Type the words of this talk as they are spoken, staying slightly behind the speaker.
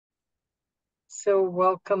So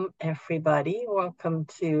welcome everybody. Welcome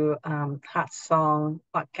to Hot Song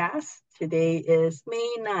Podcast. Today is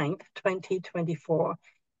May 9th, 2024.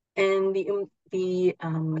 And the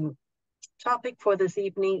topic for this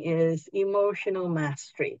evening is emotional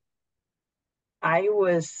mastery. I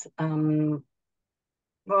was a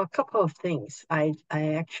couple of things. I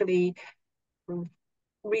actually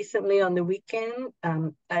recently on the weekend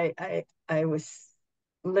I was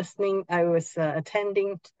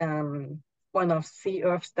attending one of Sea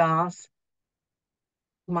Earth Stars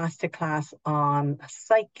masterclass on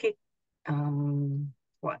psychic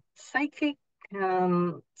psychic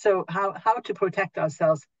so how to protect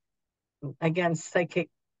ourselves against psychic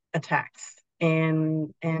attacks.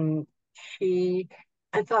 And she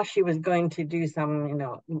I thought she was going to do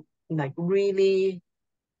some like really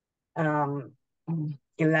um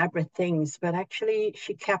elaborate things, but actually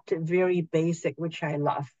she kept it very basic, which I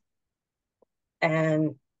love.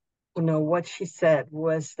 And what she said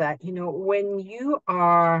was that when you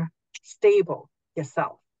are stable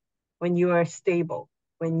yourself, when you are stable,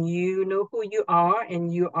 when you know who you are,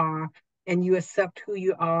 and you accept who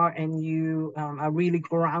you are, and you are really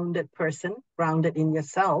grounded person, grounded in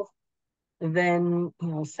yourself, then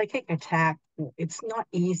psychic attack, it's not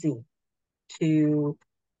easy to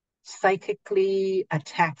psychically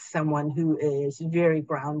attack someone who is very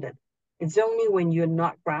grounded. It's only when you're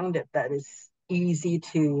not grounded that it's easy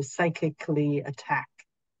to psychically attack,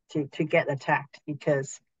 to get attacked,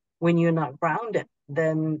 because when you're not grounded,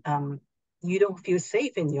 then you don't feel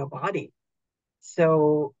safe in your body.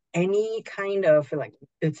 So any kind of like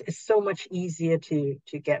it's so much easier to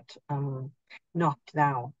get knocked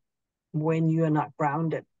down when you are not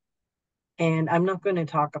grounded. And I'm not going to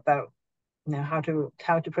talk about how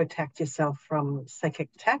to protect yourself from psychic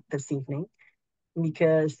attack this evening,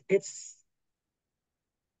 because it's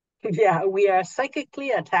yeah, we are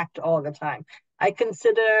psychically attacked all the time. I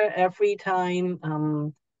consider every time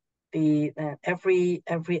the every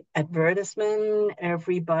advertisement,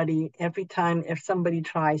 every time if somebody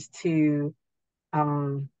tries to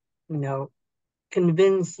um you know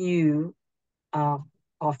convince you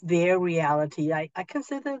of their reality, I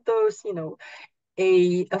consider those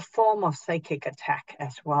a form of psychic attack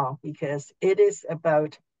as well, because it is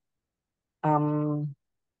about um,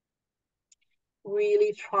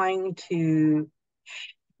 really trying to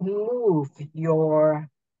move your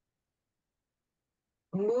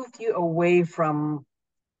move you away from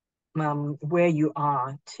where you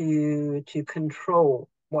are, to control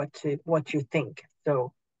what you think.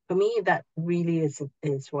 So for me, that really is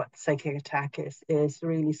what psychic attack is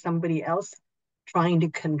really somebody else trying to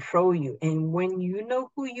control you. And when you know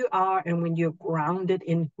who you are, and when you're grounded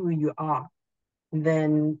in who you are,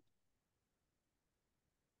 then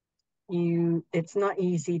it's not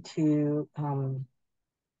easy to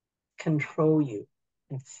control you.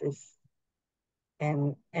 It's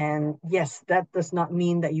and yes, that does not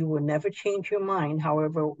mean that you will never change your mind.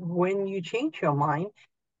 However, when you change your mind,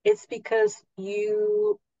 it's because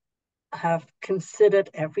you have considered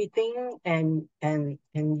everything, and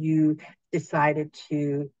you decided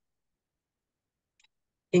to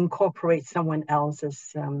incorporate someone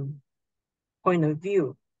else's point of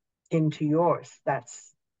view into yours.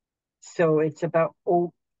 That's So it's about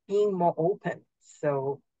being more open.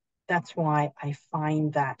 So that's why I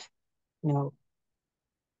find that you know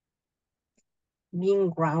being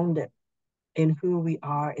grounded in who we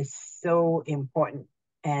are is so important.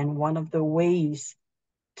 And one of the ways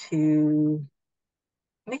to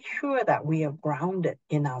make sure that we are grounded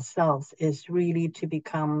in ourselves is really to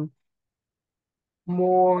become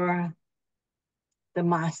more the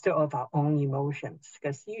master of our own emotions,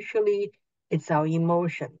 because usually it's our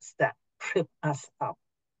emotions that trip us up.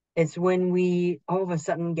 It's when we all of a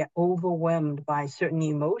sudden get overwhelmed by certain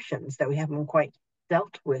emotions that we haven't quite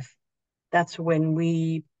dealt with. That's when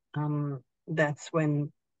we kind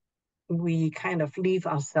of leave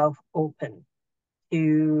ourselves open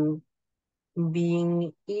to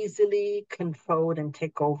being easily controlled and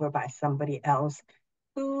taken over by somebody else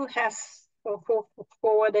who has, for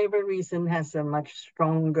whatever reason, has a much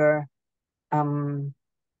stronger um,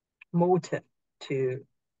 motive to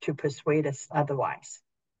persuade us otherwise.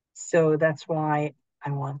 So that's why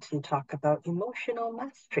I want to talk about emotional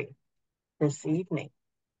mastery this evening.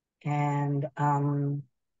 And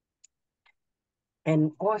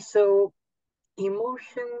also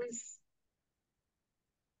emotions.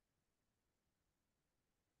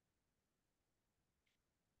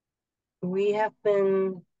 We have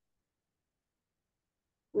been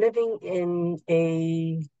living in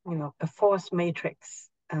a false matrix.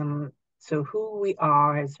 So who we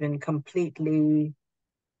are has been completely,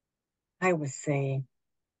 I would say,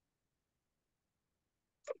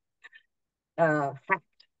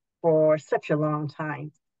 hacked for such a long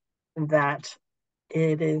time that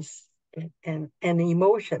it is, and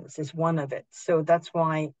emotions is one of it. So that's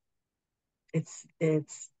why it's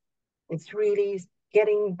it's it's really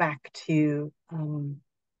getting back to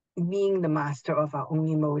being the master of our own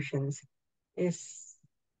emotions is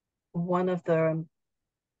one of the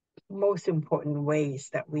most important ways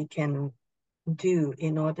that we can do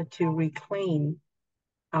in order to reclaim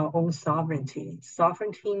our own sovereignty.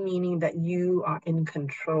 Sovereignty meaning that you are in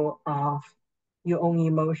control of your own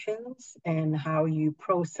emotions and how you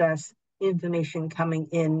process information coming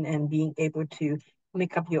in and being able to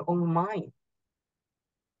make up your own mind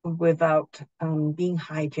without being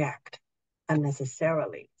hijacked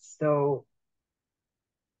unnecessarily. So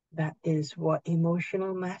that is what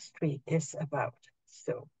emotional mastery is about.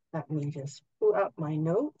 So let me just pull out my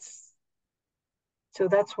notes. So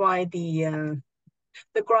that's why the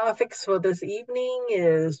graphics for this evening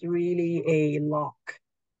is really a lock,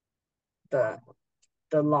 the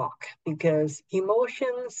the lock, because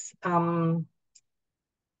emotions, a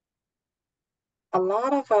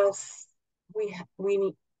lot of us, we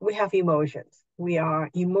have emotions. We are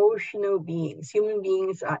emotional beings. Human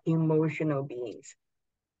beings are emotional beings.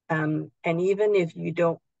 And even if you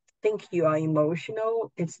don't think you are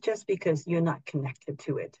emotional, it's just because you're not connected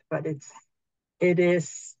to it. But it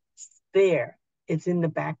is there. It's in the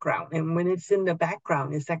background. And when it's in the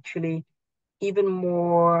background, it's actually even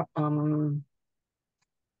more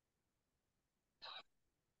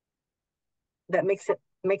that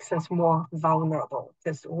makes us more vulnerable.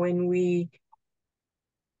 Because when we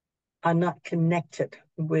are not connected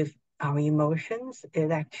with our emotions,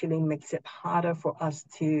 it actually makes it harder for us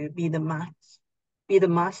to be the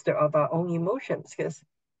master of our own emotions. Because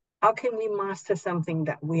how can we master something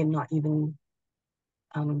that we're not even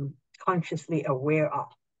consciously aware of?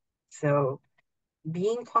 So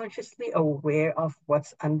being consciously aware of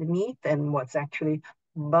what's underneath and what's actually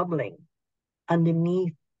bubbling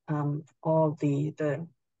underneath all the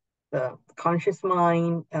conscious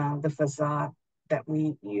mind, the facade that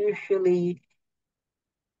we usually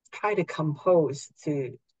try to compose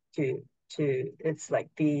to it's like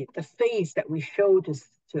the face that we show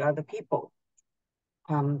to other people.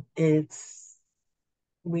 It's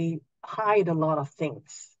we hide a lot of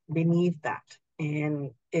things beneath that.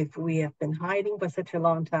 And if we have been hiding for such a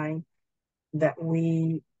long time that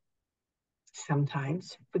we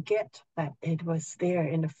sometimes forget that it was there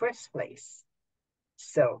in the first place.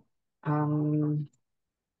 So,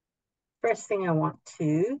 first thing I want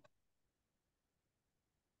to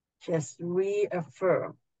just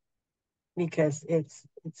reaffirm because it's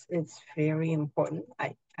very important.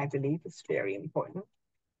 I believe it's very important.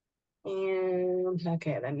 And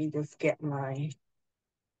okay, let me just get my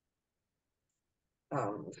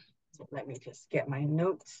um let me just get my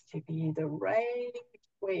notes to be the right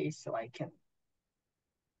way so I can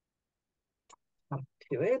come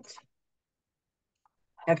to it.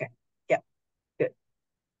 Okay, yeah, good.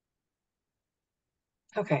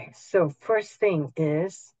 Okay, so first thing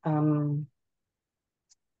is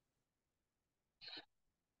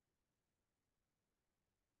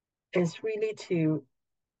really to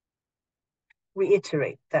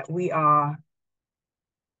reiterate that we are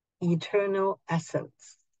eternal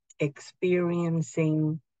essence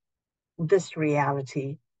experiencing this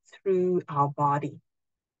reality through our body.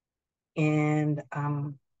 And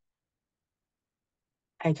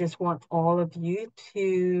I just want all of you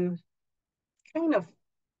to kind of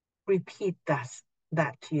repeat that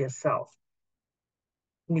to yourself.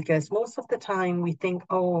 Because most of the time we think,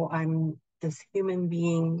 oh, I'm this human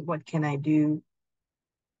being, what can I do?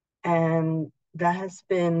 And that has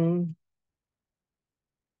been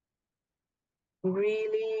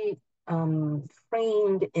really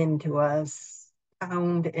framed into us,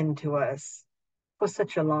 pounded into us for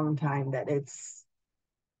such a long time that it's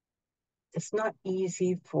not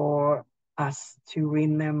easy for us to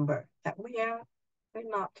remember that we're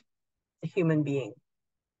not a human being.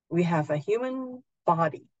 We have a human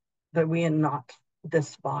body, but we are not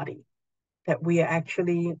this body. That we are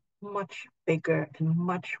actually much bigger and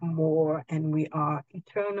much more, and we are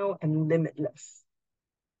eternal and limitless.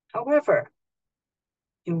 However,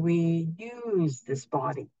 we use this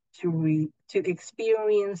body to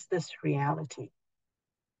experience this reality.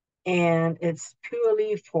 And it's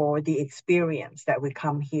purely for the experience that we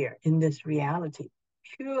come here in this reality,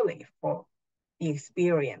 purely for the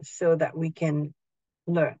experience so that we can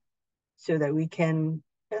learn, so that we can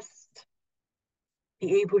just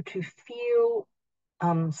be able to feel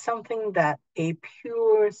something that a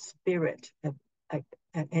pure spirit,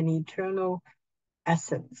 an eternal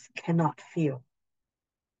essence cannot feel.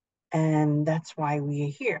 And that's why we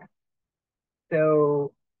are here.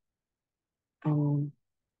 So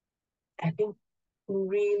I think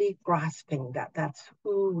really grasping that that's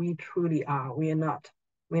who we truly are. We're not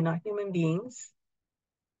human beings.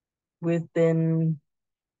 We've been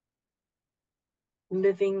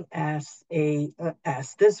living as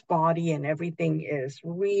this body, and everything is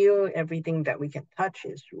real. Everything that we can touch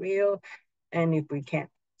is real, and if we can't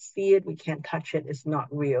see it, we can't touch it, it's not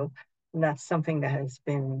real. And that's something that has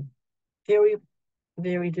been very,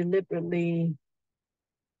 very deliberately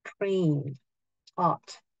trained,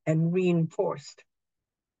 taught, and reinforced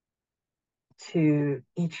to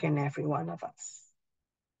each and every one of us.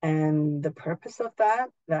 And the purpose of that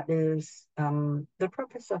is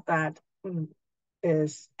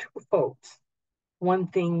is twofold. One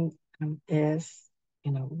thing is,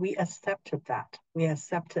 we accepted that. We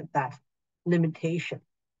accepted that limitation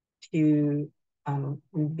to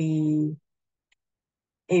be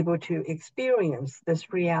able to experience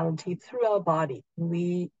this reality through our body.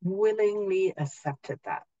 We willingly accepted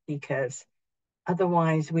that because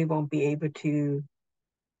otherwise we won't be able to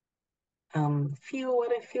feel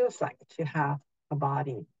what it feels like to have a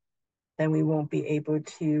body. Then we won't be able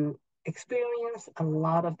to experience a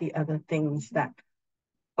lot of the other things that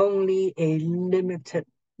only a limited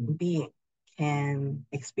being can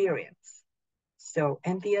experience. So,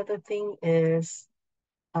 and the other thing is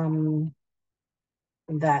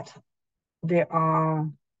that there are,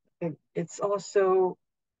 it's also,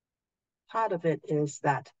 part of it is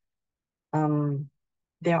that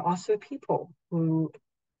there are also people who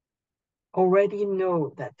already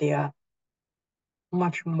know that they are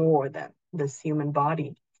much more than this human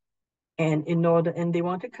body. And they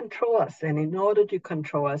want to control us. And in order to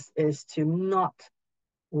control us is to not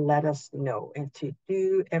let us know and to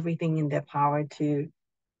do everything in their power to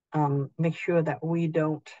make sure that we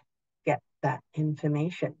don't get that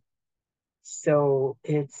information. So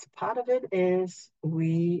it's part of it is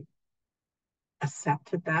we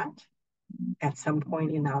accepted that at some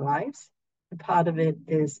point in our lives. And part of it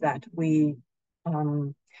is that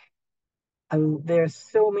there's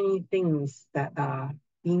so many things that are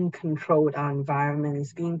being controlled. Our environment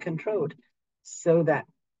is being controlled so that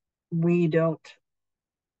we don't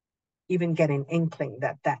even get an inkling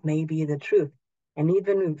that that may be the truth. And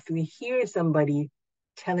even if we hear somebody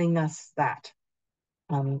telling us that,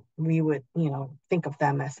 we would, think of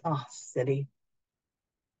them as, oh, silly.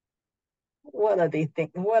 What are they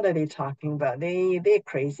thinking? What are they talking about? They're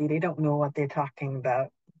crazy. They don't know what they're talking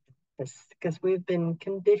about. Because we've been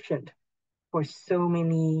conditioned for so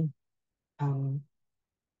many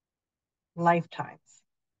lifetimes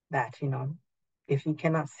that, if you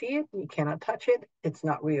cannot see it, you cannot touch it, it's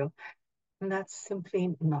not real. And that's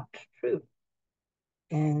simply not true.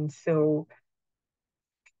 And so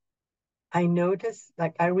I noticed,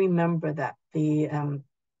 like, I remember that on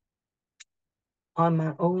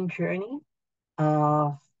my own journey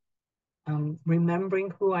of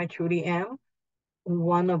remembering who I truly am,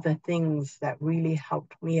 one of the things that really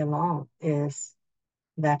helped me along is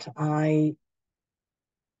that I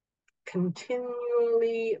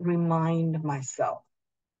continually remind myself,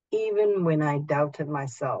 even when I doubted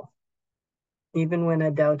myself, even when I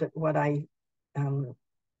doubted what um,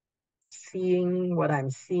 what I'm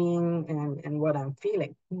seeing and what I'm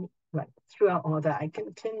feeling. Like throughout all that, I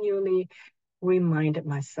continually reminded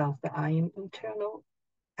myself that I am eternal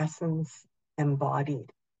essence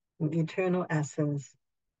embodied, eternal essence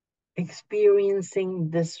experiencing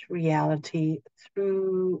this reality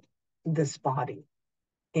through this body,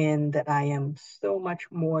 and that I am so much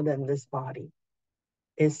more than this body.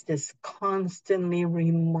 It's this constantly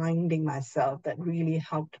reminding myself that really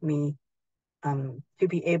helped me to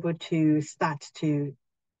be able to start to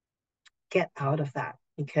get out of that.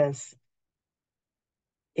 Because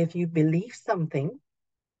if you believe something,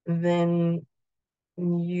 then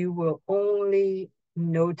you will only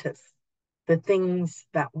notice the things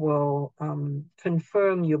that will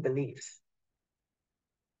confirm your beliefs.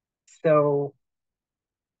 So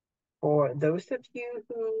for those of you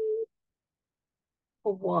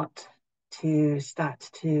who want to start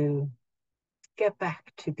to get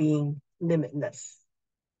back to being limitless,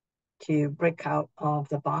 to break out of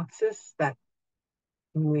the boxes that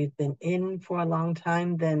we've been in for a long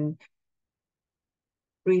time, then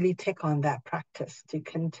really take on that practice to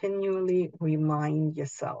continually remind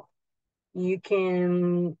yourself. You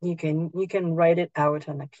can write it out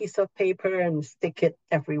on a piece of paper and stick it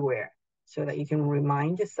everywhere so that you can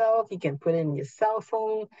remind yourself. You can put it in your cell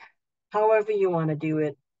phone, however you want to do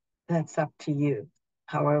it. That's up to you.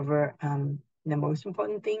 However, the most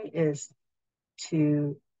important thing is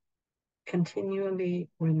to continually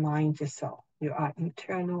remind yourself you are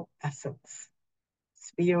eternal essence.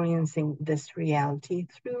 experiencing this reality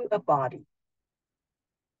through a body.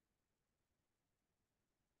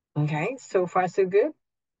 Okay, so far so good.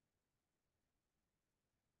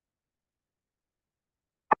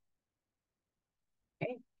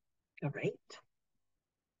 Okay, great.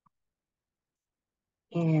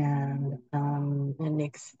 And the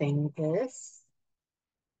next thing is,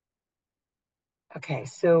 okay,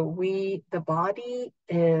 so the body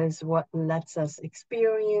is what lets us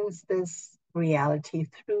experience this reality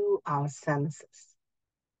through our senses.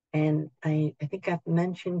 And I think I've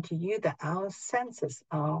mentioned to you that our senses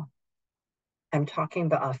are, I'm talking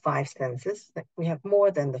about our five senses. That we have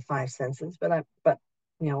more than the five senses, but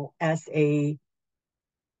you know, as a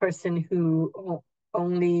person who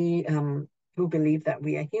only who believe that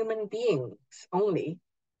we are human beings only,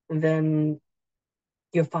 then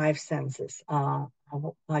your five senses are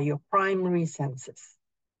your primary senses.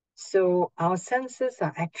 So our senses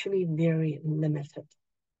are actually very limited.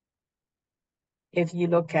 If you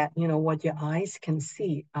look at, you know, what your eyes can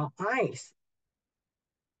see, our eyes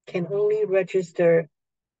can only register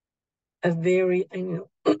a very, you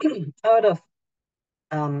know, out of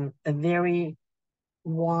a very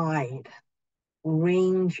wide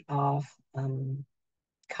range of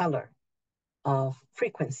color, of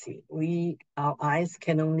frequency. Our eyes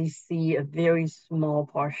can only see a very small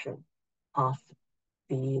portion of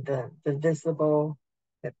the visible,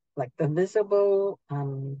 like the visible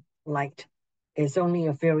light is only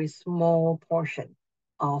a very small portion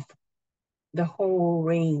of the whole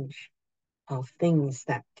range of things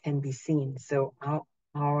that can be seen. So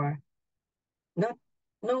our not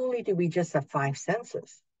not only do we just have five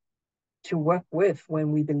senses to work with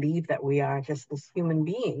when we believe that we are just this human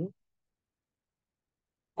being,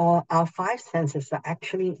 or our five senses are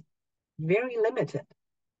actually very limited.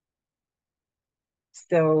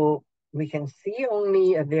 So we can see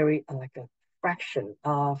only a very like a fraction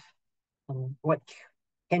of what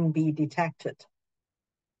can be detected.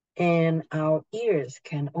 And our ears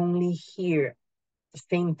can only hear the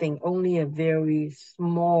same thing, only a very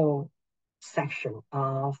small section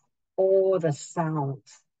of all the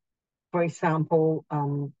sounds. For example,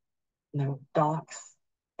 you know, dogs,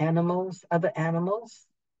 animals, other animals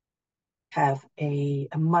have a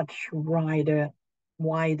much wider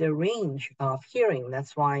range of hearing.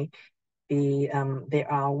 That's why there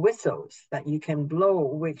are whistles that you can blow,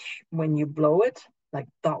 which when you blow it, like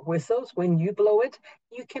dog whistles, when you blow it,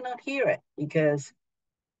 you cannot hear it because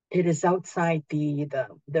it is outside the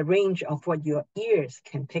range of what your ears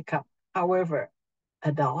can pick up. However,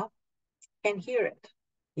 a dog can hear it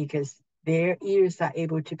because their ears are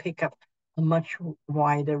able to pick up a much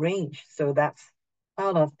wider range. So that's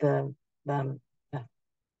out of the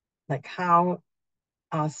like how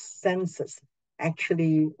our senses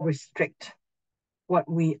actually restrict what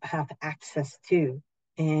we have access to.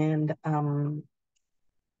 And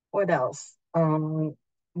what else? There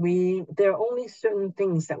are only certain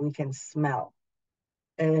things that we can smell.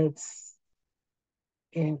 It's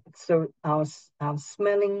and so our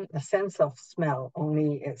smelling, a sense of smell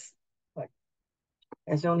only is like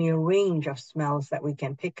there's only a range of smells that we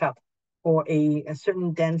can pick up or a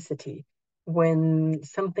certain density. When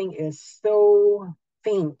something is so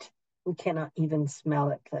faint, we cannot even smell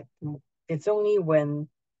it. Like it's only when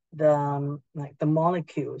like the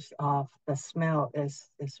molecules of the smell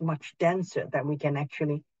is much denser that we can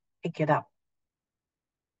actually pick it up.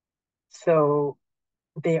 So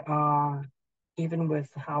there are, even with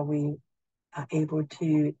how we are able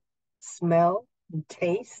to smell,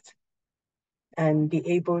 taste, and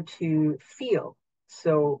be able to feel.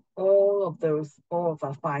 So all of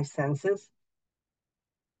our five senses,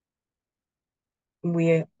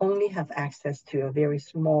 we only have access to a very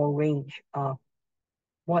small range of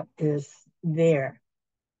what is there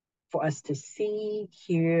for us to see,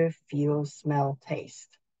 hear, feel, smell,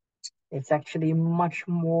 taste. It's actually much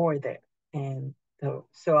more there. And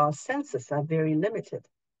so our senses are very limited.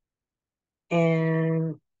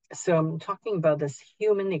 And so I'm talking about this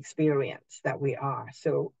human experience that we are.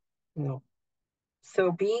 So, you know,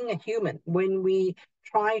 so being a human, when we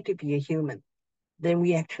try to be a human, then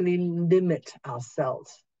we actually limit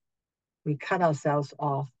ourselves. We cut ourselves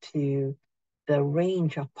off to the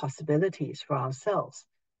range of possibilities for ourselves.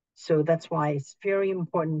 So that's why it's very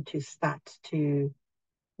important to start to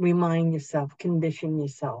remind yourself, condition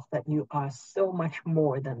yourself that you are so much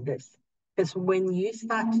more than this. Because when you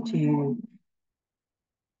start to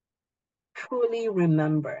truly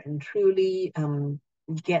remember and truly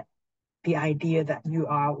get the idea that you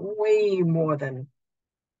are way more than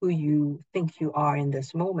who you think you are in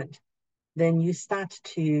this moment, then you start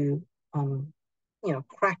to,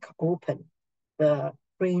 crack open the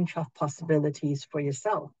range of possibilities for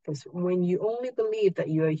yourself. Because when you only believe that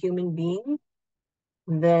you're a human being,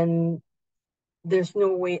 then there's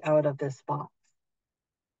no way out of this box.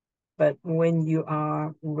 But when you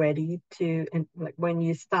are ready to, and like when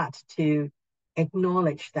you start to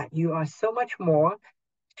acknowledge that you are so much more,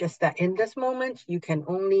 just that in this moment you can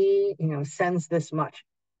only, sense this much.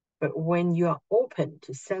 But when you are open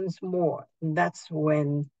to sense more, that's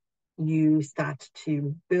when you start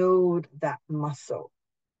to build that muscle,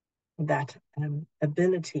 that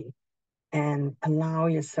ability, and allow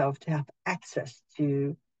yourself to have access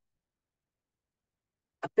to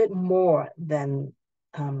a bit more than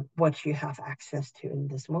what you have access to in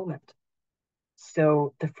this moment.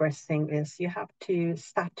 So the first thing is you have to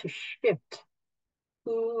start to shift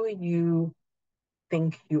who you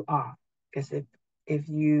think you are. Because if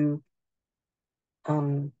you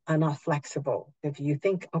are not flexible, if you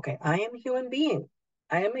think, okay, I am a human being,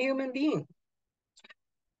 I am a human being.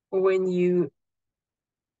 When you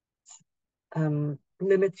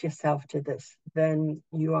limit yourself to this, then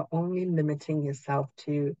you are only limiting yourself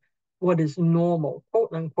to what is normal,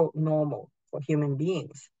 quote unquote normal for human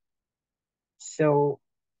beings. So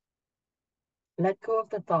let go of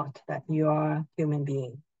the thought that you are a human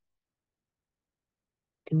being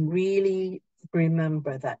and really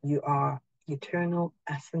remember that you are eternal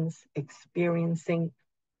essence experiencing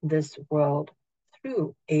this world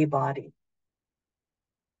through a body.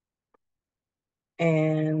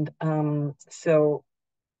 And so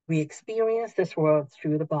we experience this world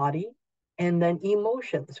through the body, and then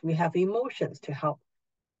emotions. We have emotions to help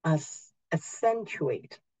us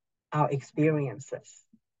accentuate our experiences.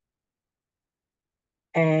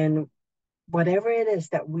 And whatever it is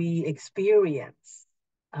that we experience,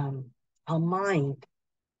 our mind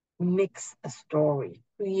makes a story,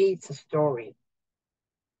 creates a story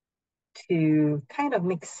to kind of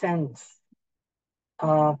make sense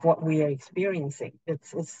of what we are experiencing.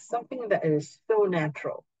 It's something that is so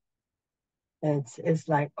natural. It's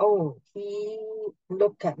like, oh, he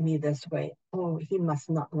looked at me this way. Oh, he must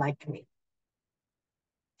not like me.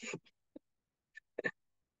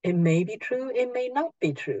 It may be true, it may not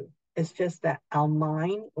be true. It's just that our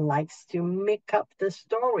mind likes to make up the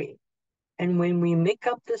story. And when we make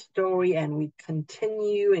up the story and we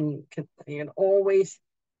continue and always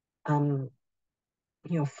fall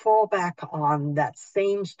back on that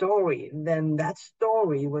same story, then that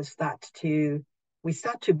story we start to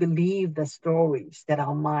believe the stories that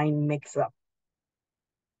our mind makes up.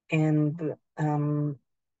 And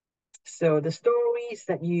so the stories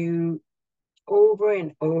that you over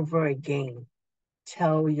and over again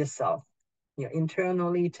tell yourself,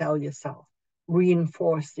 internally tell yourself,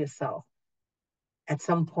 reinforce yourself, at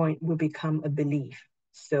some point will become a belief.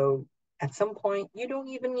 So at some point, you don't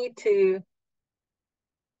even need to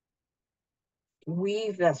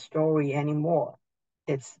weave that story anymore.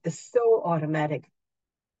 It's so automatic.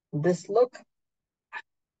 This look,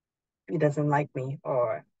 he doesn't like me,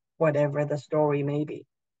 or whatever the story may be.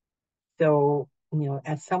 So,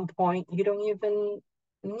 at some point, you don't even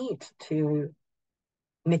need to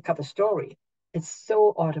make up a story. It's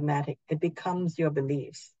so automatic. It becomes your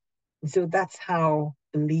beliefs. So that's how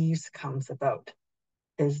beliefs comes about.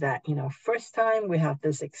 Is that, first time we have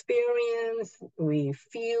this experience, we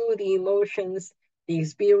feel the emotions, the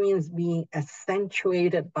experience being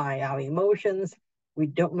accentuated by our emotions. We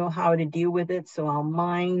don't know how to deal with it. So our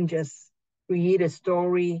mind just create a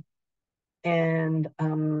story. And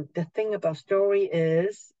the thing about story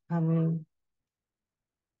is,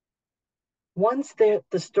 once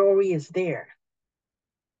the story is there,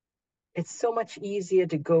 it's so much easier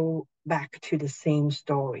to go back to the same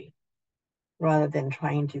story rather than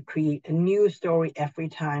trying to create a new story every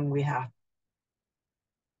time we have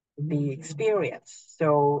the experience.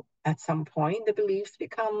 So at some point, the beliefs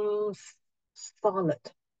becomes solid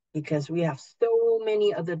because we have so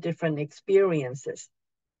many other different experiences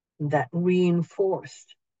that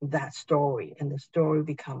reinforced that story, and the story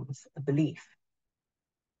becomes a belief.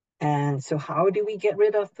 And so how do we get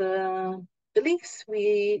rid of the beliefs?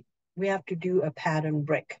 We have to do a pattern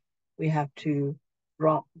break. We have to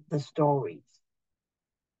drop the stories.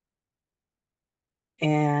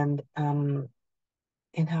 And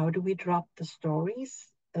how do we drop the stories?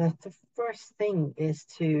 The first thing is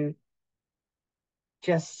to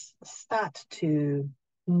just start to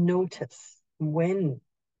notice when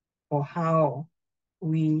or how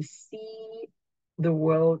we see the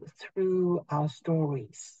world through our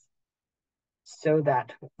stories. So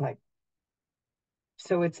that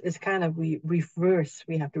it's kind of we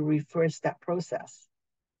have to reverse that process.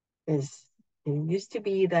 It used to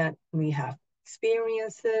be that we have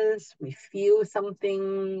experiences, we feel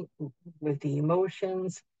something with the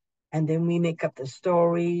emotions, and then we make up the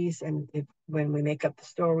stories. And when we make up the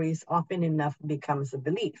stories, often enough becomes a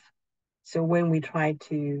belief. So when we try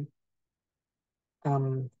to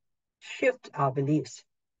shift our beliefs,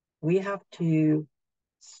 we have to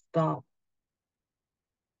stop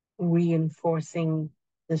reinforcing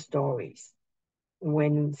the stories.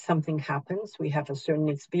 When something happens, we have a certain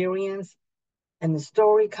experience, and the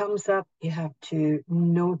story comes up, you have to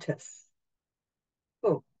notice,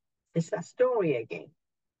 oh, it's that story again.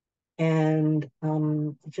 And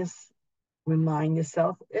just remind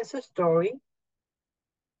yourself, it's a story,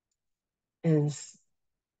 is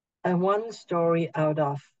a one story out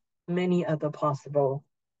of many other possible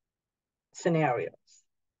scenarios.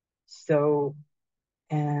 So,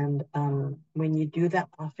 and when you do that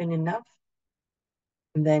often enough,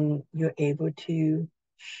 then you're able to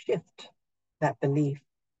shift that belief,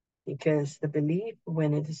 because the belief,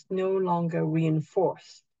 when it is no longer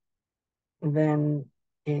reinforced, then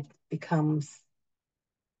it becomes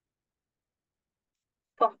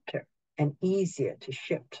softer and easier to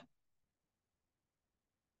shift.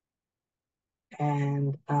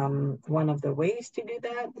 And one of the ways to do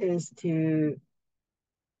that is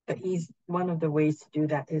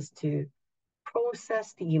to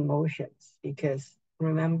process the emotions, because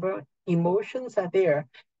remember, emotions are there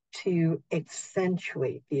to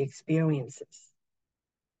accentuate the experiences.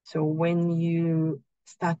 So when you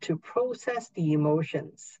start to process the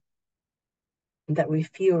emotions that we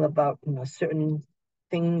feel about, certain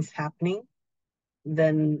things happening,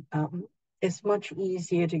 then it's much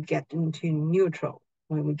easier to get into neutral.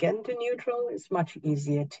 When we get into neutral, it's much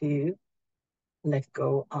easier to let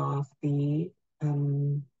go of the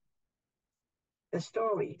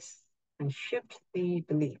stories and shift the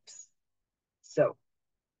beliefs. So,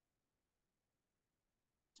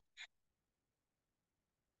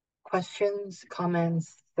 questions,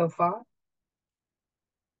 comments so far?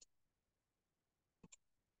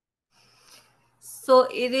 So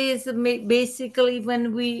it is basically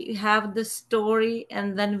when we have the story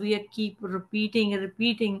and then we keep repeating and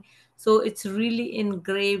repeating. So it's really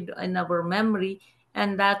engraved in our memory.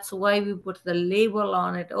 And that's why we put the label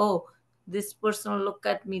on it. Oh, this person look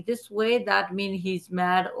at me this way. That means he's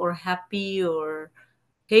mad or happy or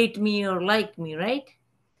hate me or like me, right?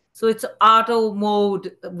 So it's auto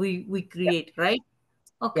mode we Yeah, create, right?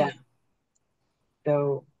 yeah. Okay.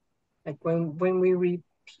 So, like when we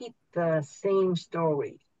repeat the same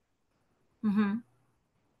story, Mm-hmm.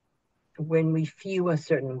 when we feel a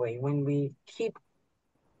certain way, when we keep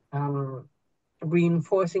um,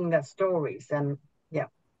 reinforcing that stories, then yeah,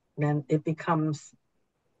 then it becomes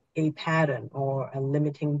a pattern or a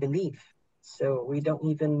limiting belief. So we don't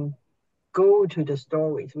even go to the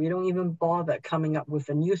stories. We don't even bother coming up with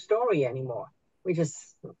a new story anymore. We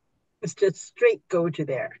just It's just straight go to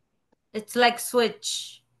there. It's like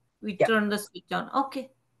switch. We Yep, turn the switch on.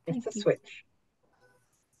 Okay. it's a Thank you. switch.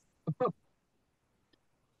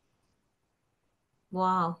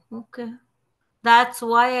 Wow. Okay. That's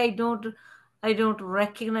why I don't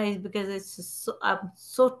recognize, because it's just so I'm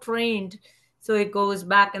so trained. So it goes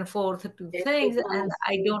back and forth to It things and becomes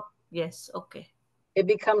I don't. Yes. Okay. it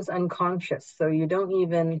becomes unconscious, so you don't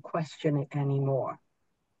even question it anymore.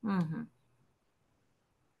 Mm-hmm.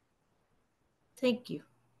 Thank you.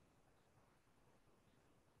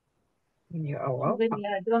 You're welcome. Vinny,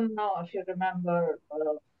 I don't know if you remember a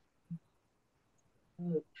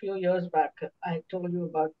few years back, I told you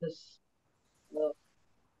about this uh,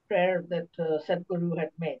 prayer that Sadhguru had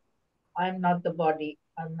made. I'm not the body,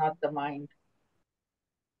 I'm not the mind.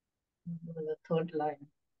 The third line.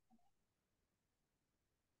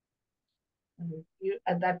 And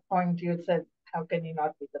at that point, you said, how can you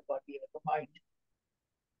not be the body or the mind?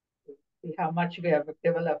 See how much we have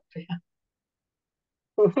developed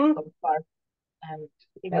Hmm. so far. And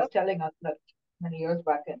he was Yep, telling us that many years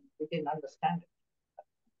back, and we didn't understand it.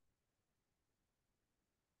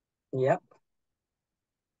 yep,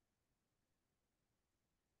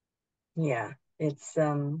 yeah. It's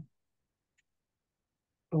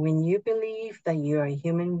when you believe that you're a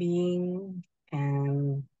human being,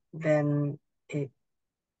 and then it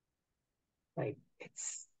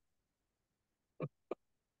it's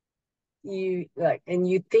you like, and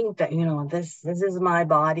you think that this is my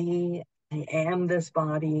body. I am this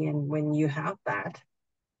body, and when you have that,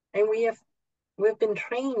 and we've been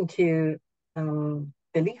trained to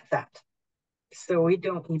believe that, so we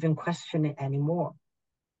don't even question it anymore.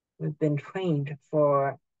 We've been trained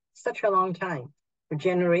for such a long time, for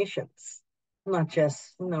generations, not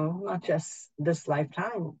just this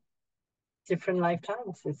lifetime, different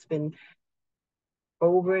lifetimes. It's been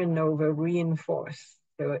over and over reinforced.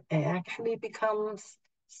 So it actually becomes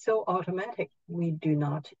so automatic. We do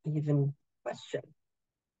not even question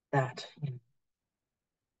that.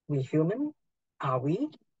 We human? Are we?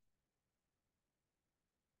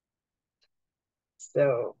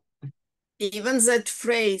 So even that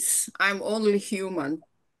phrase, I'm only human.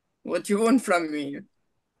 What you want from me?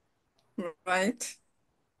 Right?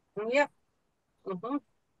 yeah.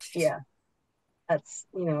 Yeah. That's,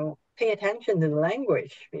 pay attention to the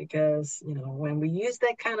language, because, when we use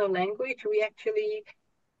that kind of language, we actually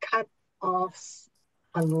cut off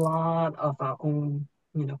a lot of our own,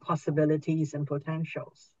 possibilities and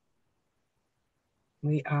potentials.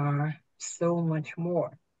 We are so much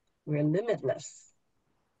more. We're limitless.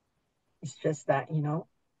 It's just that,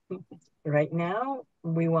 right now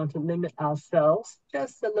we want to limit ourselves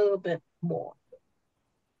just a little bit more.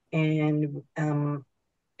 And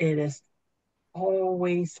it is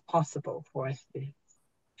always possible for us to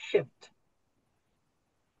shift.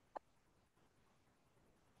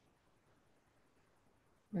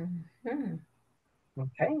 Mm-hmm.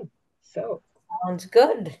 Okay, so Sounds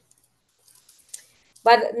good.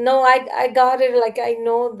 But no, I got it. Like I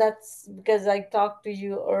know that's because I talked to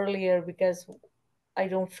you earlier because I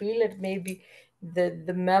don't feel it. Maybe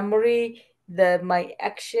the memory, my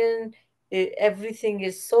action, everything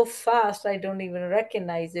is so fast. I don't even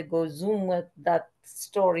recognize it. Go zoom with that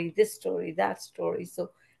story, this story, that story. So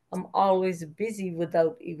I'm always busy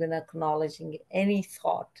without even acknowledging any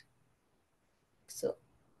thought. So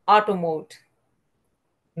auto mode.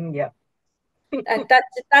 yeah, A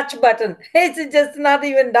touch button. It's just not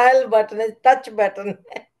even dial button. It's touch button.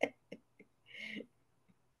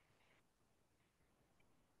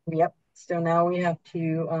 yep. So now we have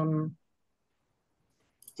to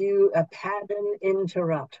do a pattern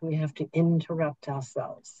interrupt. We have to interrupt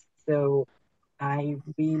ourselves. So I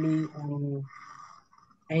really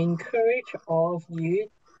I encourage all of you,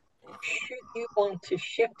 should you want to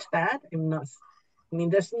shift that,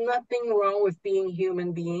 there's nothing wrong with being a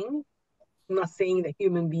human being. I'm not saying that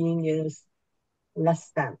human being is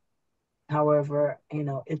less than. However,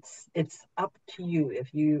 it's up to you.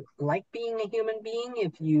 If you like being a human being,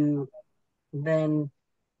 if you then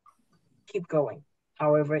keep going.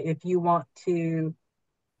 However, if you want to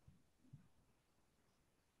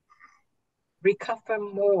recover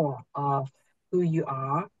more of who you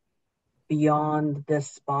are beyond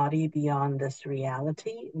this body, beyond this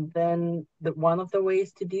reality, then one of the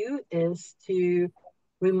ways to do is to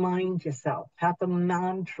remind yourself, have a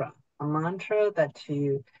mantra that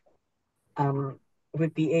you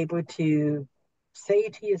would be able to say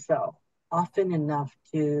to yourself often enough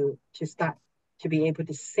to start to be able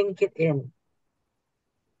to sink it in,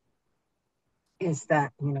 is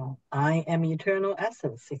that, I am eternal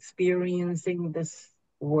essence experiencing this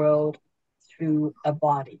world through a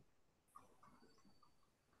body,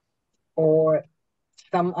 or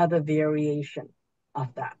some other variation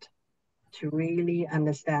of that, to really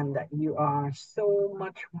understand that you are so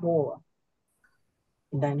much more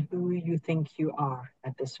than who you think you are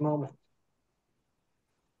at this moment.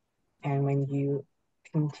 And when you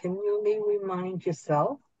continually remind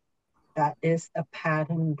yourself, that is a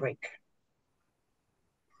pattern break.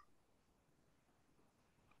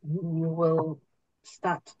 You will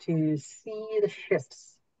start to see the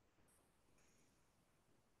shifts.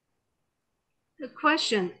 The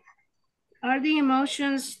question, are the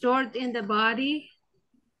emotions stored in the body?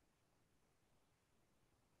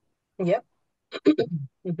 Yep.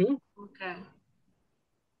 Mm-hmm. Okay.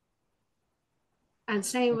 And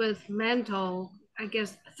same with mental. I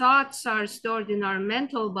guess thoughts are stored in our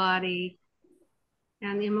mental body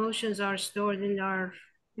and emotions are stored in our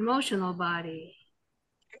emotional body.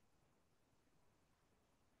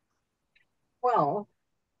 Well,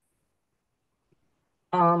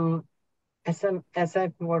 as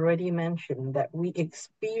I've already mentioned, that we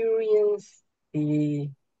experience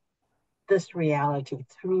this reality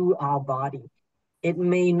through our body. It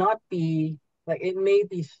may not be it may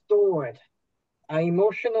be stored. Our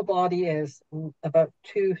emotional body is about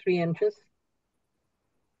 2-3 inches,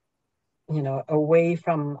 away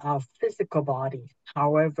from our physical body.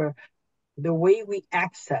 However, the way we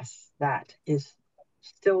access that is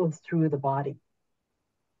still through the body,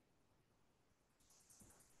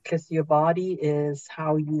 because your body is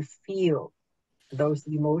how you feel those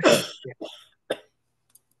emotions.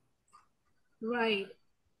 Right.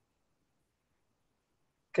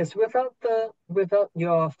 Because without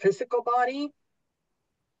your physical body,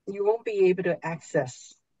 you won't be able to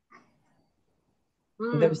access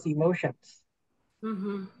those emotions.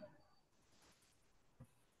 Mm-hmm.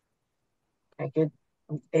 Like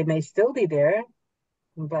it may still be there,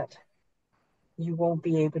 but you won't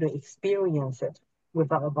be able to experience it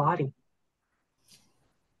without a body.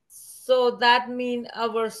 So that means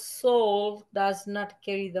our soul does not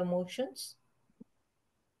carry the emotions.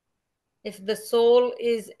 If the soul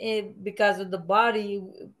is because of the body,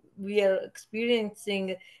 we are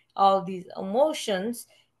experiencing all these emotions.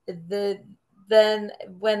 The then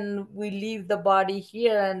when we leave the body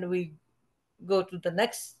here and we go to the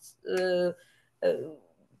next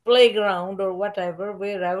playground or whatever,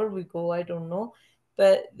 wherever we go, I don't know,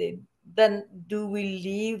 but then do we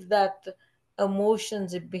leave that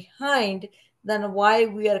emotions behind? Then why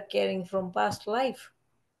we are carrying from past life?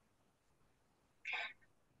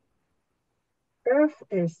 Earth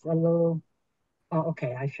is a little, oh,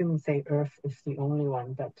 okay, I shouldn't say Earth is the only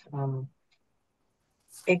one, but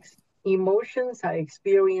emotions are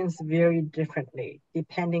experienced very differently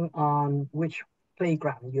depending on which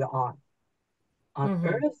playground you're on. On Mm-hmm.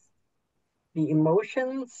 Earth, the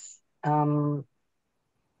emotions,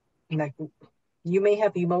 like you may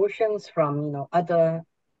have emotions from,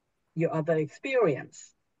 your other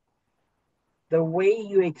experience. The way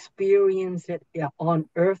you experience it, yeah, on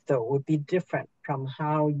Earth, though, would be different from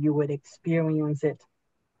how you would experience it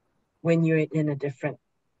when you're in a different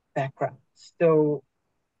background. So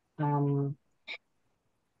um,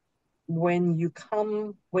 when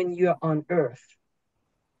you're on Earth,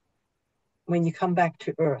 when you come back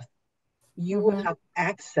to Earth, you will Mm-hmm. have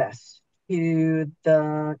access to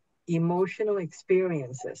the emotional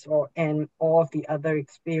experiences and all of the other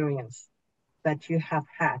experience that you have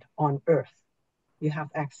had on Earth. You have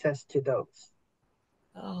access to those.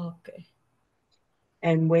 Okay.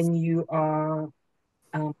 And when you are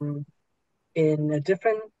um, in a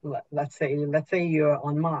different, let's say you're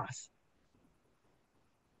on Mars,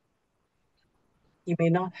 you may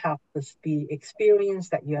not have the experience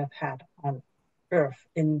that you have had on Earth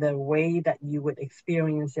in the way that you would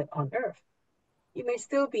experience it on Earth. You may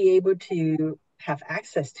still be able to have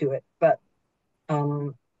access to it, but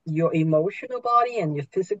your emotional body and your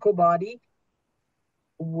physical body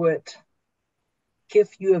would give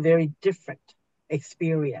you a very different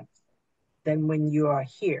experience than when you are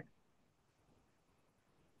here.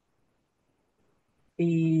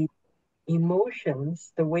 The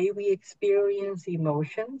emotions, the way we experience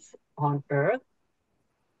emotions on Earth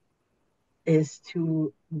is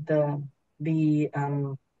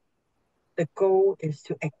the goal is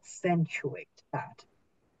to accentuate that.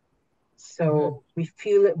 Mm-hmm. So we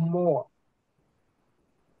feel it more.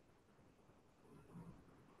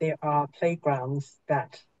 There are playgrounds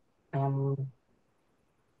that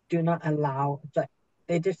do not allow that,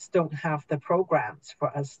 they just don't have the programs for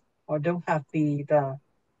us, or don't have the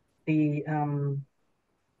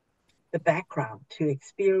background to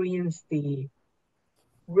experience the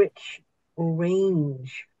rich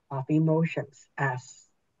range of emotions as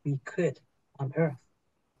we could on Earth.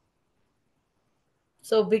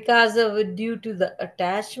 So because of due to the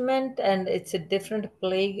attachment and it's a different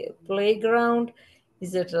playground,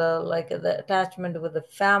 is it like the attachment with the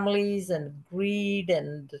families and greed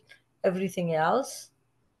and everything else?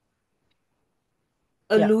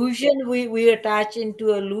 Yeah, Illusion, we attach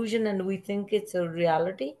into illusion and we think it's a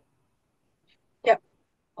reality. yeah,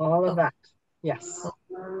 all of Okay. that. Yes.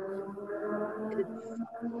 It's,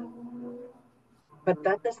 but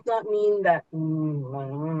that does not mean that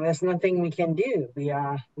there's nothing we can do.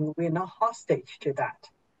 We're not hostage to that.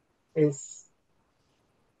 Is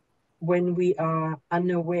when we are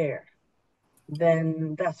unaware,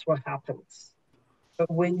 then that's what happens. But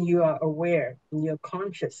when you are aware and you're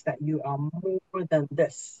conscious that you are more than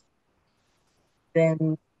this,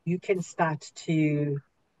 then you can start to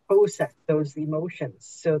process those emotions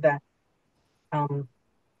so that um,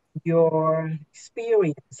 your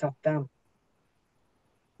experience of them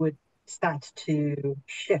would start to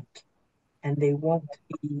shift and they won't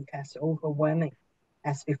be as overwhelming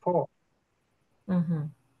as before. Mm-hmm.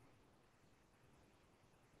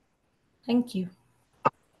 Thank you.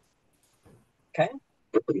 Okay.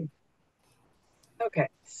 Okay.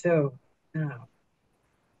 So now,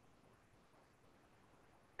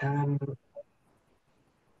 um,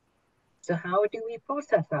 so how do we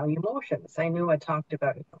process our emotions? I know I talked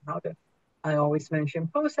about how to. I always mention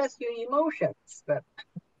process your emotions,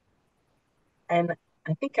 and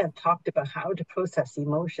I think I've talked about how to process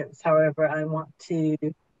emotions. However, I want to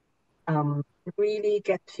um, really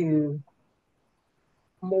get to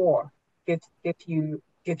more, give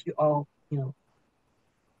you all,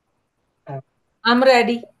 uh, I'm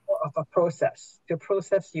ready. more of a process to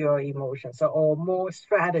process your emotions, or more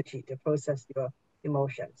strategy to process your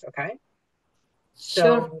emotions. Okay,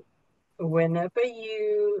 Sure. so whenever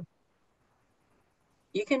you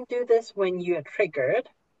can do this when you're triggered,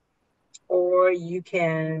 or you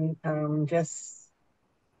can just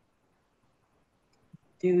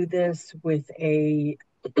do this with a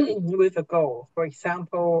with a goal. For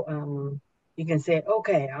example, you can say,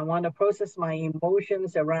 okay, I want to process my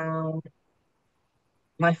emotions around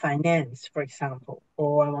my finance, for example,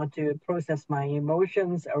 or I want to process my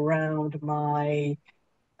emotions around my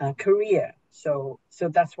career. So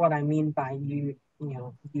that's what I mean by you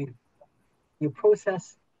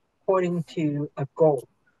process according to a goal,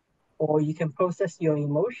 or you can process your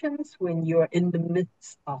emotions when you're in the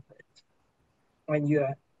midst of it, when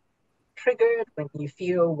you're triggered, when you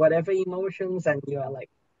feel whatever emotions and you are like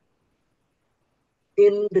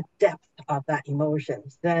in the depth of that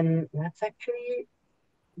emotions, then that's actually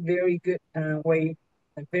very good way,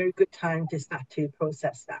 a very good time to start to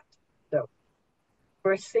process that. So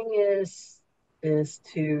first thing is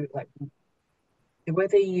to like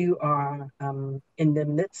whether you are in the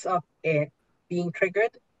midst of it being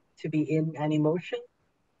triggered to be in an emotion,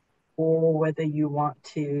 or whether you want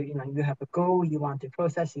to, you have a goal, you want to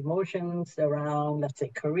process emotions around, let's say,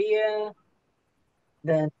 career,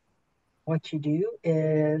 then what you do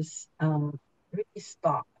is really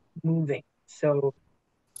stop moving. So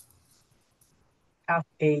have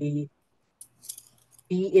a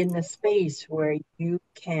be in a space where you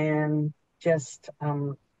can just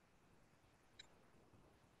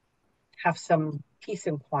have some peace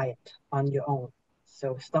and quiet on your own.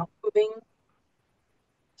 So stop moving,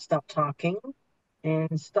 stop talking,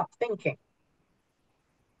 and stop thinking.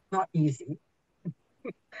 Not easy.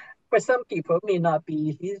 For some people, it may not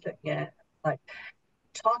be easy. Yeah, like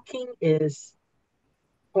talking is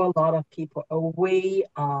for a lot of people a way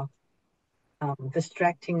of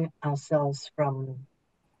distracting ourselves from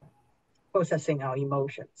processing our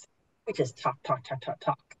emotions. We just talk, talk, talk, talk,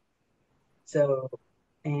 talk. So,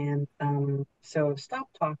 and so stop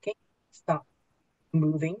talking, stop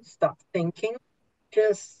moving, stop thinking,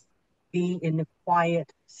 just be in a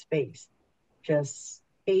quiet space. Just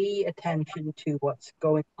pay attention to what's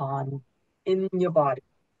going on in your body,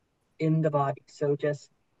 in the body. So just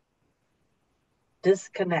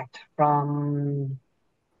disconnect from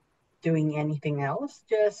doing anything else.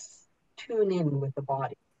 Just tune in with the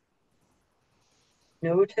body.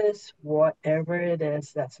 Notice whatever it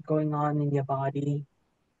is that's going on in your body.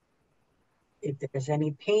 If there's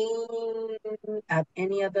any pain, at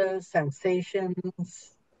any other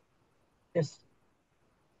sensations, just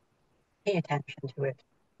pay attention to it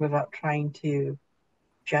without trying to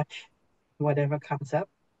judge whatever comes up.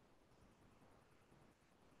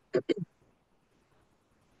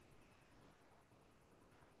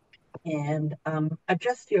 And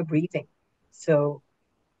adjust your breathing. So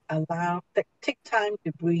take time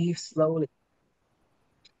to breathe slowly.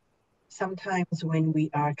 Sometimes when we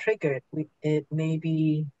are triggered, we may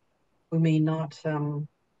not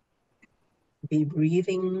be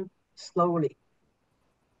breathing slowly.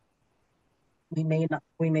 We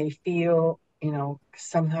may feel,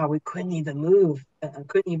 somehow we couldn't even move,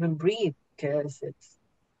 couldn't even breathe because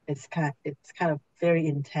it's kind of very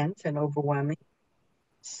intense and overwhelming.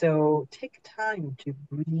 So take time to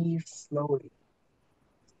breathe slowly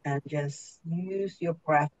and just use your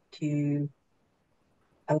breath to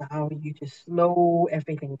allow you to slow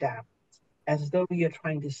everything down, as though you're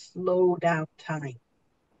trying to slow down time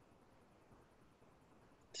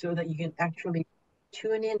so that you can actually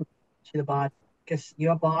tune in to the body, because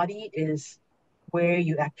your body is where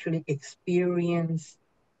you actually experience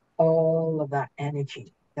all of that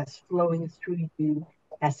energy that's flowing through you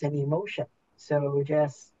as an emotion. So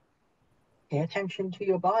just pay attention to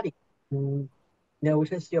your body.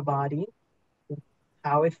 Notice your body,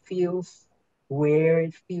 how it feels, where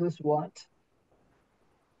it feels what,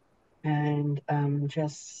 and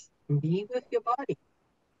just be with your body.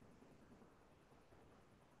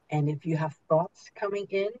 And if you have thoughts coming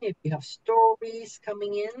in, if you have stories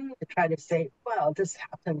coming in, to try to say, well, this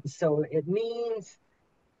happened, so it means,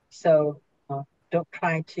 so don't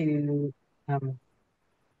try to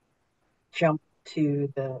jump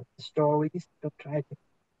to the stories, don't try to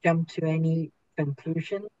jump to any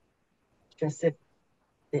conclusion. Just if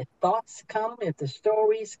the thoughts come, if the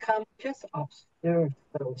stories come, just observe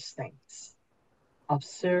those things.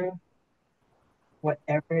 Observe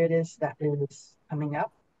whatever it is that is coming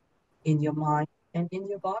up in your mind and in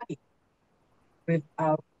your body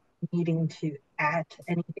without needing to add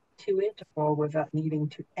anything to it or without needing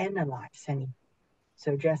to analyze anything.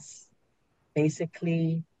 So just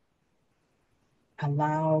basically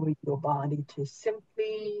allow your body to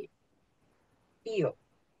simply feel.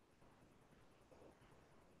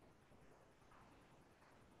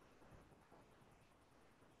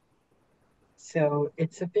 So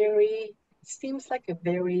it seems like a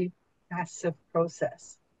very passive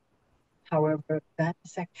process. However, that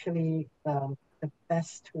is actually the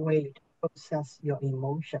best way to process your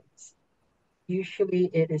emotions. Usually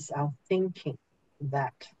it is our thinking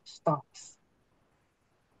that stops,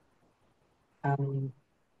 that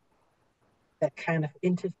kind of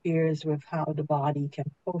interferes with how the body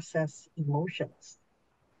can process emotions.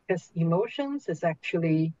 Because emotions is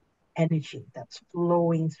actually energy that's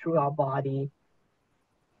flowing through our body,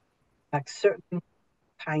 like certain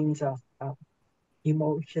kinds of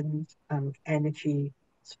emotions, energy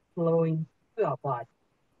is flowing through our body,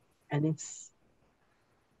 and it's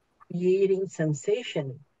creating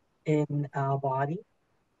sensation in our body.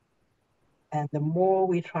 And the more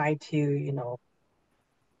we try to,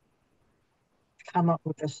 come up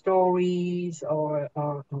with the stories or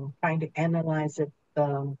trying to analyze it,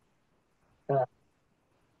 uh,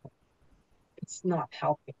 it's not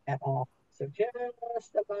helping at all. So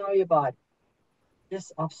just allow your body,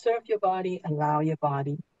 just observe your body, allow your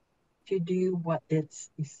body to do what it's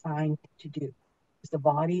designed to do. Because the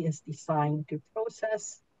body is designed to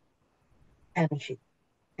process energy,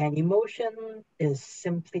 and emotion is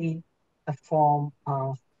simply a form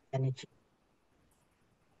of energy.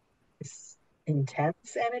 It's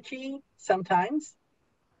intense energy sometimes.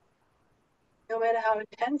 No matter how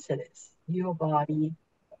intense it is, your body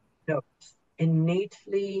knows,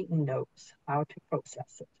 innately knows how to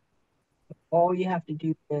process it. All you have to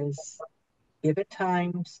do is give it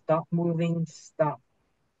time, stop moving, stop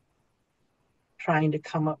trying to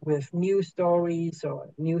come up with new stories or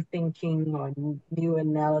new thinking or new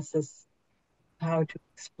analysis, how to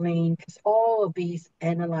explain, because all of these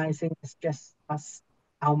analyzing is just us,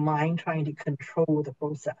 our mind trying to control the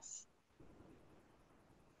process.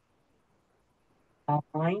 Our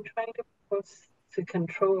mind trying to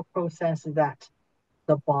control a process that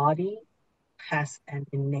the body has an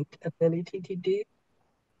innate ability to do.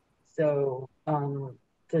 So,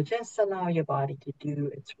 so just allow your body to do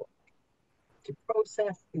its work, to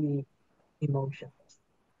process the emotions.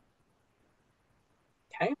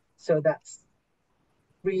 Okay, so that's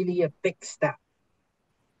really a big step.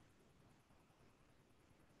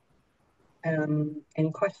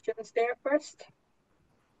 Any questions there first?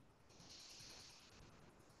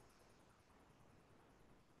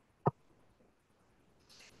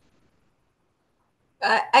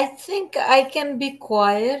 I think I can be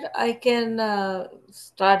quiet. I can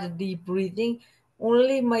start deep breathing.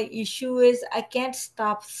 Only my issue is I can't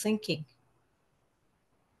stop thinking.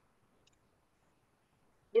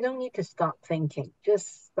 You don't need to stop thinking.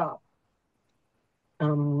 Just stop.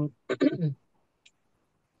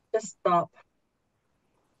 Just stop.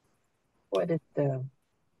 What is the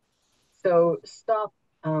so stop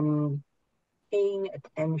paying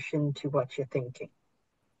attention to what you're thinking.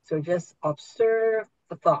 So just observe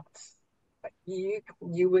the thoughts. You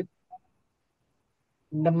would,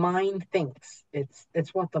 the mind thinks.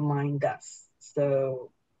 It's what the mind does.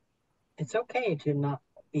 So it's okay to not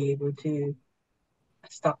be able to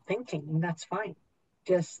stop thinking, and that's fine.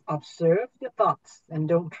 Just observe your thoughts and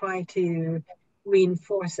don't try to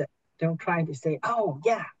reinforce it. Don't try to say, oh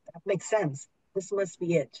yeah, that makes sense. This must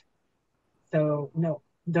be it. So no,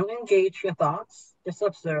 don't engage your thoughts. Just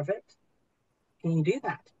observe it. Can you do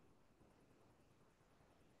that?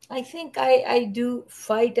 I think I do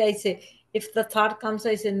fight. I say, if the thought comes,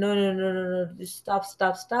 I say, no, no, no, no, no, just stop,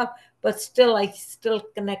 stop, stop. But still, I still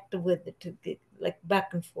connect with it, like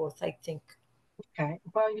back and forth, I think. Okay.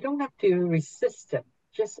 Well, you don't have to resist it.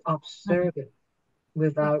 Just observe it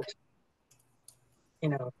without, Okay. you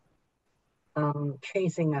know,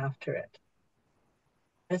 chasing after it.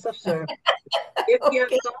 Just observe. If you have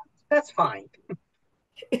Okay. thoughts, that's fine.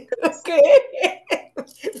 Okay.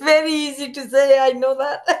 Very easy to say. I know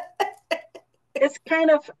that. It's kind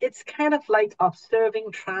of like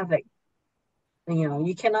observing traffic.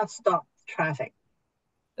 You cannot stop traffic,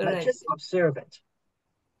 but Right. just observe it.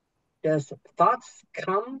 Does thoughts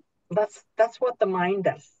come? That's what the mind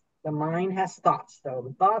does. The mind has thoughts. So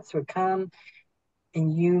the thoughts will come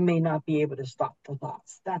and you may not be able to stop the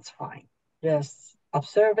thoughts. That's fine. Just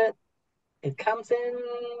observe it. It comes in,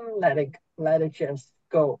 let it just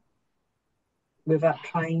go without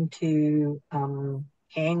trying to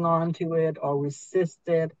hang on to it or resist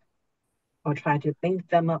it or try to link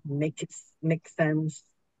them up, make it make sense.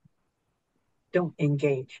 Don't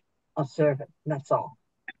engage. Observe it. That's all.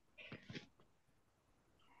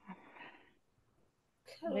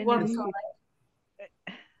 Work When on you,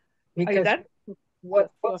 are you Because done?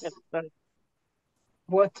 what Go ahead.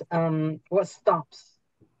 what's Sorry. what stops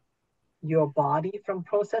your body from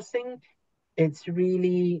processing? It's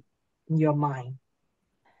really your mind.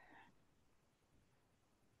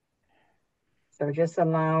 So just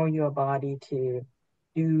allow your body to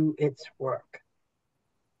do its work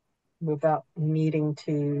without needing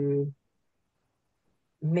to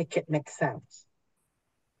make it make sense.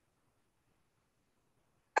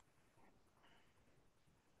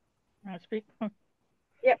 I speak.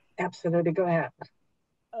 Yep, absolutely. Go ahead.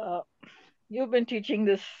 You've been teaching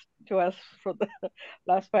this to us for the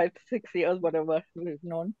last 5 to 6 years, whatever we've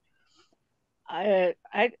known. I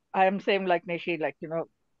am same like Nishi, like,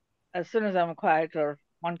 as soon as I'm quiet or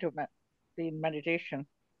want to be in meditation,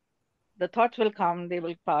 the thoughts will come, they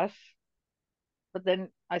will pass, but then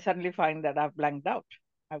I suddenly find that I've blanked out.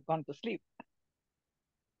 I've gone to sleep.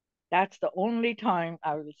 That's the only time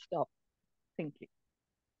I will stop thinking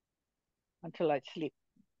until I sleep.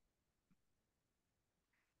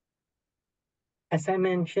 As I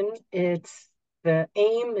mentioned, the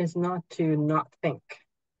aim is not to not think.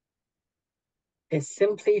 It's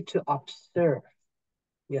simply to observe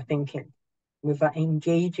your thinking without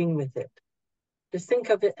engaging with it. Just think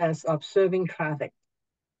of it as observing traffic.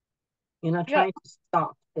 You're not trying to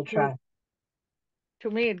stop the traffic. To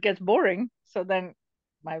me, it gets boring. So then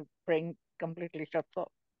my brain completely shuts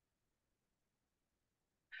off.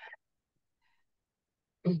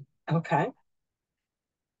 Okay.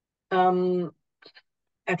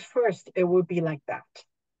 At first, it would be like that.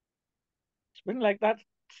 It's been like that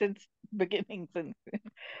since beginning, since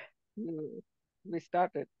we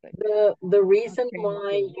started. Like, the reason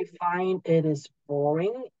why you find it is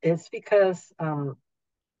boring is because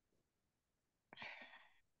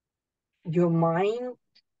your mind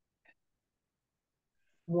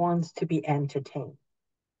wants to be entertained.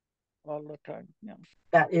 All the time, yeah.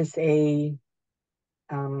 That is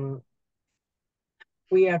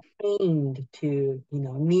we are trained to,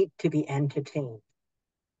 need to be entertained.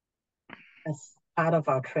 That's part of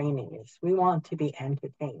our training is we want to be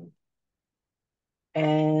entertained.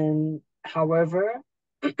 And however,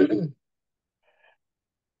 who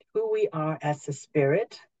we are as a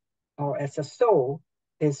spirit or as a soul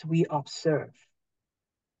is we observe.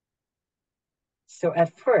 So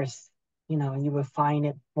at first, you will find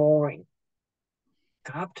it boring.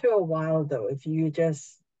 After a while, though, if you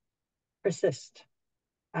just persist,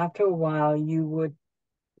 after a while, you would,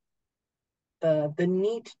 the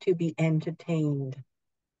need to be entertained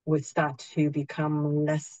would start to become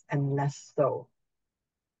less and less so.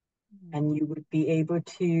 And you would be able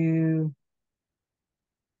to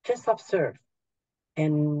just observe.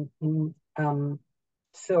 And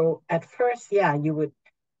so at first, yeah, you would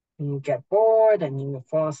get bored and you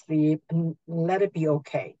fall asleep, and let it be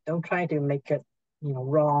okay. Don't try to make it,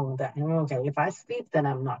 wrong that, okay, if I sleep, then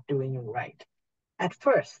I'm not doing it right. At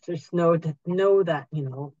first, just know that,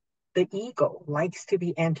 the ego likes to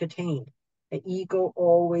be entertained. The ego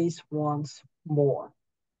always wants more.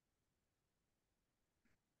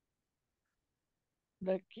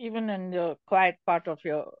 Like even in the quiet part of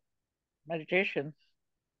your meditation,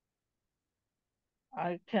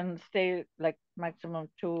 I can stay like maximum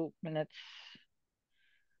 2 minutes,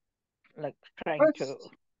 like trying to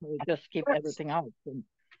just keep everything out. And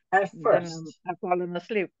At then first, I've fallen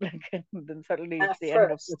asleep. Like, and then suddenly it's at the end of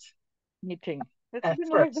the first, meeting. It's at been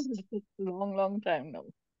like first, that for a long, long time now.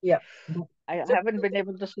 yeah. I haven't been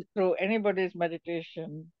able to sit through anybody's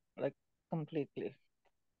meditation like completely.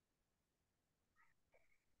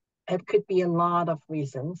 It could be a lot of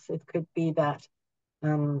reasons. It could be that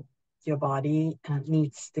your body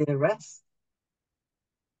needs the rest.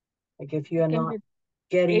 Like if you're not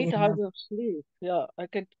getting 8 hours enough. of sleep. Yeah, I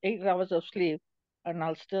get 8 hours of sleep and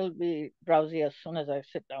I'll still be drowsy as soon as I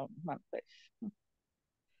sit down in one place.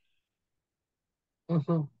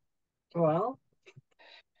 Mm-hmm. Well,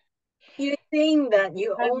 you're saying that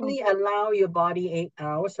you only allow your body 8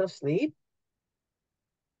 hours of sleep?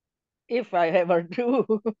 If I ever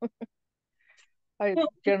do. I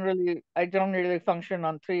don't really function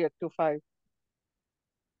on 3 to 5.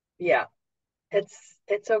 Yeah,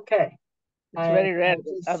 it's okay. It's very rare. I'm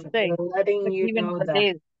just I'm saying, letting like you even know on the that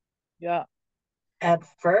days. Yeah. at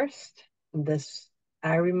first,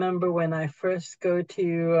 I remember when I first go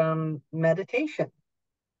to meditation,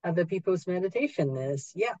 other people's meditation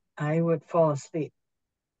is, yeah, I would fall asleep.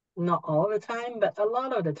 Not all the time, but a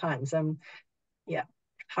lot of the times. Yeah.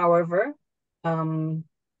 However,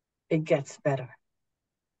 it gets better.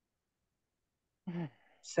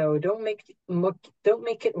 So don't make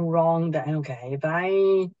it wrong that, okay, if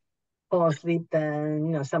I fall asleep,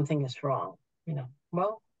 then something is wrong.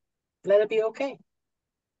 Well, let it be okay.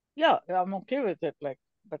 Yeah, I'm okay with it. Like,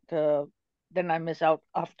 but then I miss out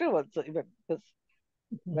afterwards even because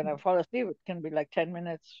when I fall asleep, it can be like 10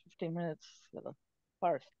 minutes, 15 minutes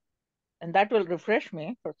first. And that will refresh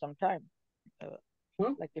me for some time.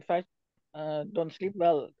 Hmm? Like if I don't sleep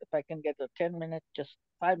well, if I can get a 10-minute, just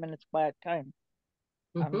 5 minutes quiet time,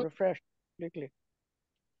 I'm refreshed completely.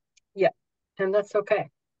 Yeah, and that's okay.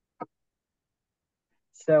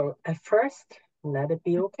 So at first, let it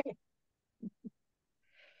be okay.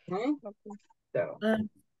 Right? Okay. So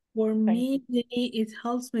For me, it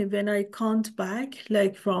helps me when I count back,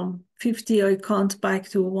 like from 50, I count back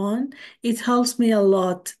to 1. It helps me a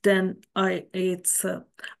lot. Then I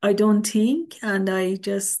don't think, and I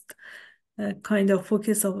just kind of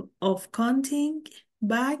focus of counting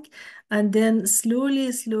back, and then slowly,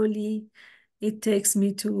 it takes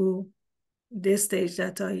me to the stage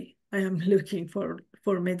that I am looking for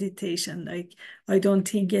meditation. Like I don't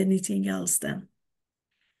think anything else then.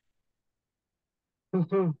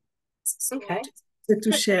 So I okay. just wanted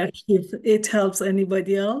to share if it helps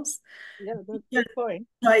anybody else. Yeah, that's a Yeah, good point.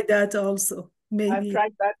 try that also. I've Maybe.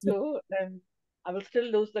 tried that too, and I will still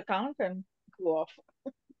lose the count and go off.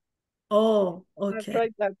 Oh, I've okay.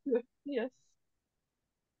 tried that too. Yes.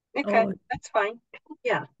 Okay, Oh, that's fine.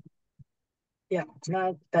 Yeah. Yeah,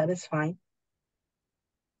 that is fine.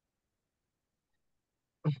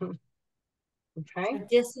 Okay.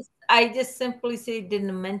 I just simply say it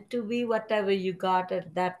didn't meant to be. Whatever you got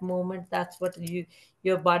at that moment, that's what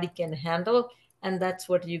your body can handle, and that's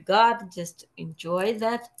what you got. Just enjoy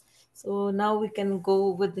that. So now we can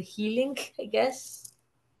go with the healing, I guess.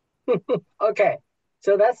 Okay.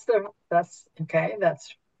 So that's okay.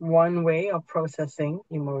 That's one way of processing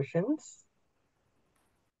emotions.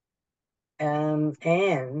 And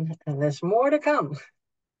there's more to come.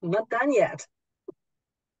 I'm not done yet.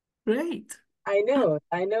 great. I know.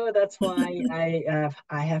 That's why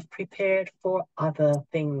I have prepared for other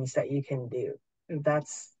things that you can do.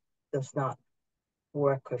 That's does not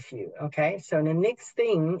work with you. Okay. So the next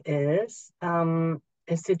thing is to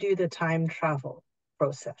do the time travel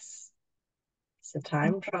process. It's a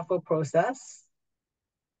time travel process.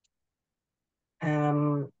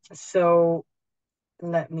 So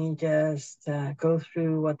let me just go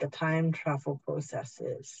through what the time travel process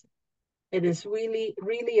is. It is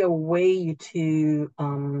really a way to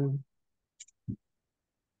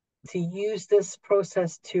use this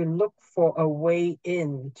process to look for a way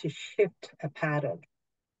in to shift a pattern.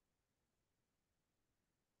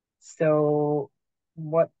 So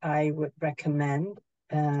what I would recommend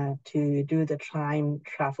to do the time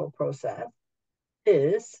travel process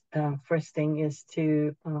is first thing is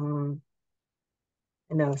to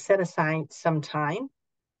set aside some time.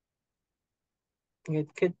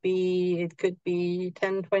 It could be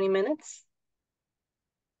 10, 20 minutes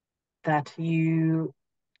that you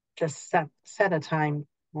just set a time,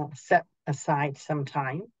 set aside some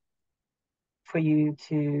time for you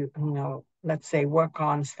to, let's say work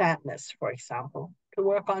on sadness, for example. To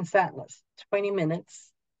work on sadness, 20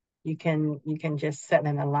 minutes. You can just set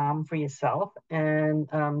an alarm for yourself and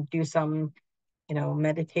do some,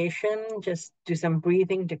 meditation, just do some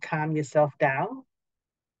breathing to calm yourself down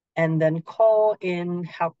and then call in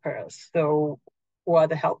helpers. So who are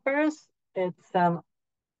the helpers? It's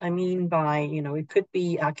I mean by, it could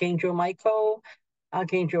be Archangel Michael,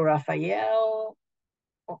 Archangel Raphael,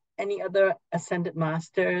 or any other ascended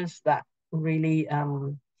masters that really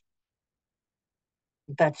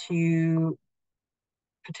that you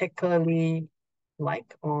particularly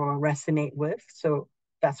like or resonate with. So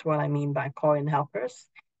that's what I mean by call in helpers.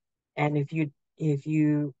 And if you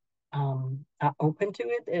are open to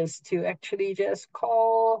it, is to actually just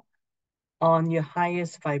call on your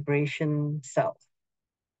highest vibration self,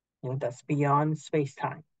 that's beyond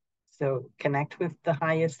space-time. So connect with the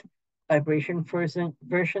highest vibration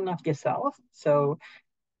version of yourself. So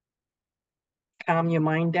calm your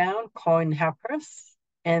mind down, call in helpers,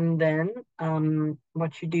 and then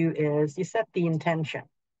what you do is you set the intention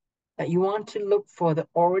that you want to look for the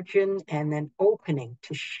origin and then opening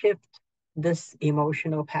to shift this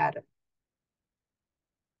emotional pattern.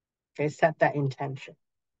 Okay, set that intention.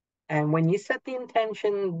 And when you set the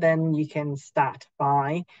intention, then you can start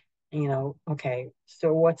by, okay,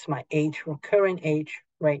 so what's my age, current age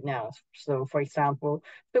right now? So for example,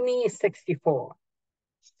 for me it's 64.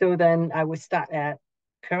 So then I would start at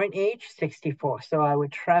current age 64. So I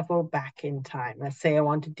would travel back in time. Let's say I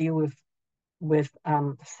want to deal with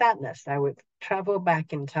sadness. I would travel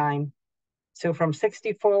back in time. So from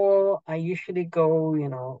 64, I usually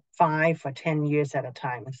go, 5 or 10 years at a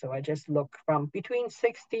time. So I just look from between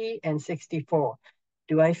 60 and 64.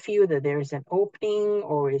 Do I feel that there is an opening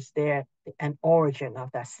or is there an origin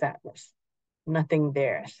of that sadness? Nothing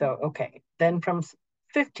there. So, okay. Then from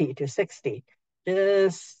 50 to 60,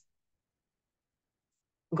 just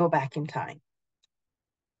go back in time.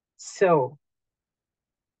 So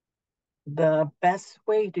The best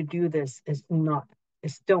way to do this is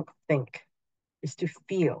don't think, is to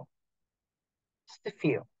feel, just to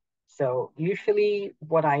feel. So usually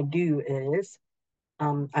what I do is,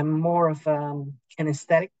 I'm more of a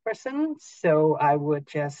kinesthetic person, so I would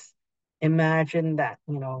just imagine that,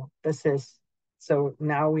 this is, so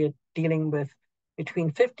now we're dealing with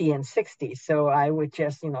between 50 and 60. So I would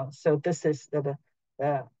just, so this is the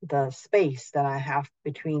space that I have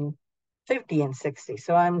between 50 and 60.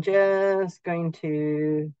 So I'm just going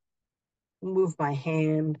to move my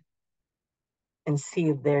hand and see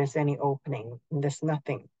if there's any opening. And there's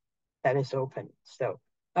nothing that is open. So,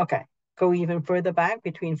 okay, go even further back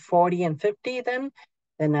between 40 and 50 then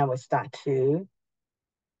I will start to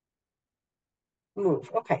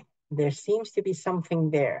move. Okay, there seems to be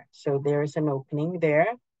something there. So there's an opening there.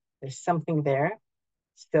 There's something there.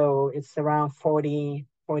 So it's around 40,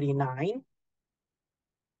 49.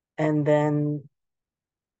 And then,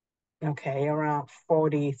 okay, around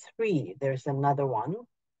 43, there's another one.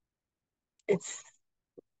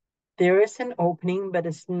 There is an opening, but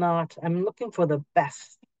it's not, I'm looking for the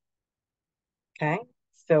best. Okay,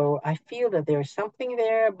 so I feel that there's something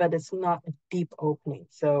there, but it's not a deep opening.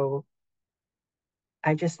 So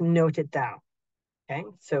I just note it down. Okay,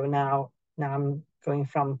 so now I'm going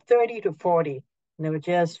from 30 to 40. Now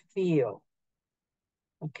just feel,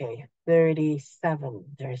 okay, 37,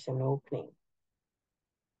 there's an opening.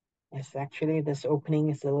 Yes, actually this opening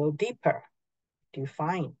is a little deeper. Do you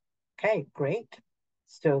find? Okay, great.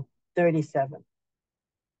 So 37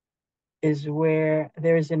 is where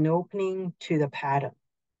there is an opening to the pattern.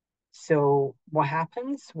 So what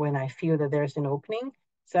happens when I feel that there's an opening?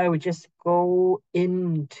 So I would just go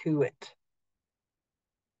into it.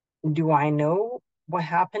 Do I know what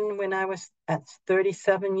happened when I was at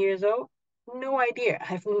 37 years old? No idea. I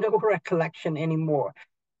have no recollection anymore.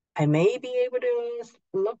 I may be able to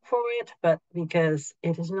look for it, but because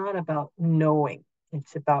it is not about knowing,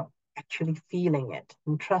 it's about actually feeling it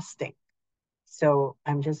and trusting. So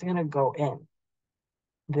I'm just going to go in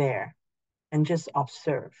there and just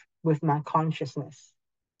observe with my consciousness.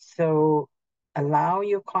 So allow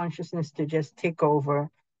your consciousness to just take over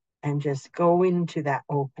and just go into that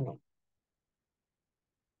opening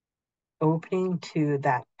to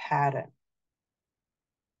that pattern.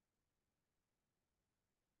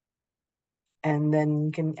 And then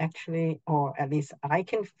you can actually, or at least I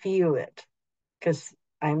can feel it, because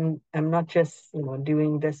I'm not just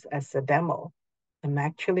doing this as a demo. I'm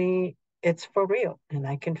actually, it's for real, and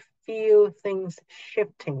I can feel things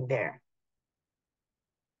shifting there.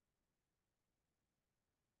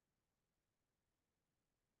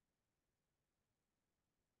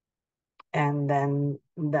 And then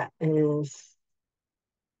that is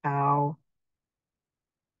how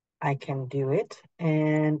I can do it.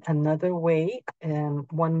 And another way,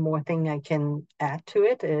 one more thing I can add to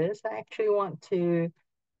it is I actually want to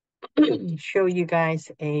show you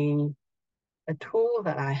guys a tool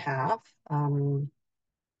that I have.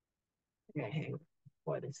 Okay,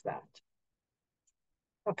 what is that?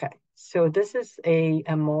 Okay, so this is a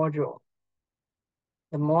module.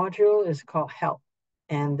 The module is called Help.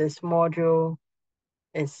 And this module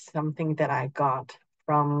is something that I got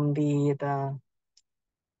from the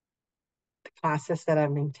classes that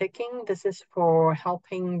I've been taking. This is for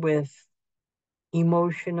helping with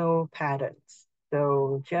emotional patterns.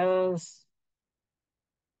 So this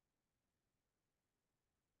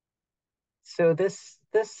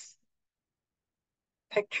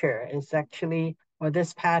picture is actually, or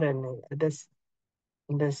this pattern, this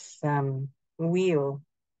wheel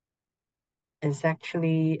is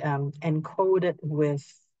actually encoded with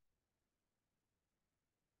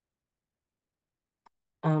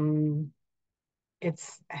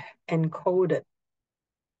it's encoded,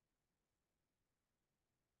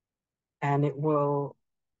 and it will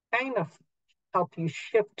kind of help you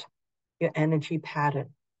shift your energy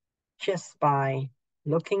pattern just by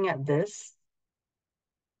looking at this.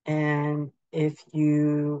 And if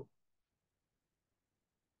you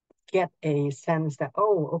get a sense that,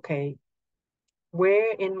 oh, okay,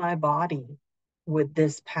 where in my body would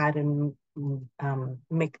this pattern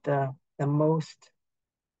make the most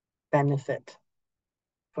benefit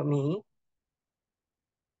for me?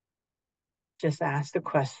 Just ask the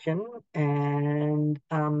question, and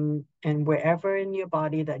wherever in your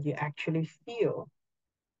body that you actually feel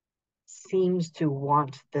seems to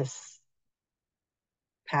want this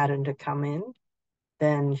pattern to come in,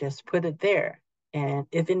 then just put it there. And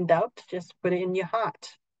if in doubt, just put it in your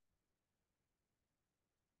heart.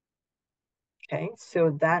 Okay,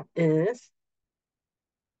 so that is.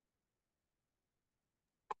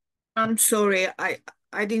 I'm sorry, I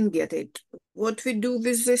didn't get it. What we do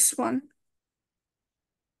with this one?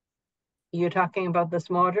 You're talking about this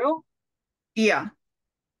module? Yeah.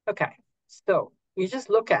 Okay, so you just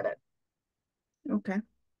look at it. Okay.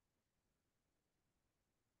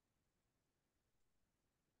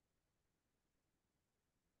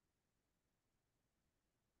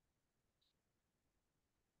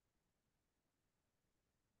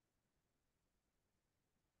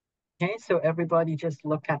 Okay, so everybody just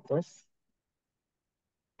look at this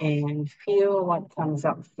and feel what comes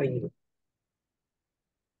up for you.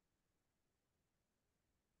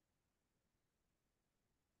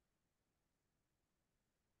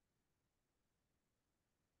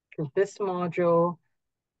 Because this module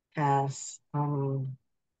has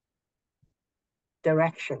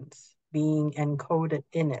directions being encoded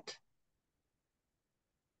in it.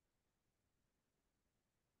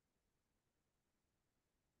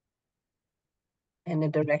 And the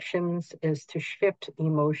directions is to shift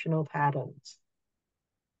emotional patterns.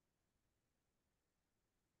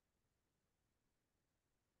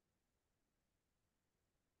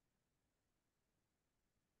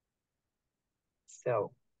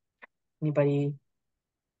 So, anybody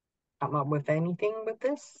come up with anything with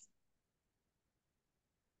this?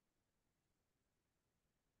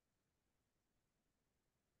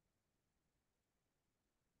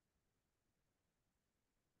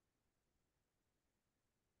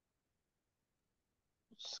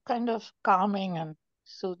 It's kind of calming and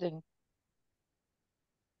soothing.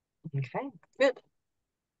 Okay, good.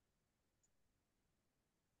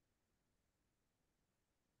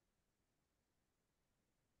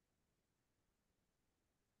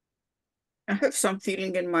 I have some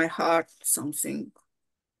feeling in my heart, something,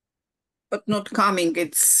 but not coming.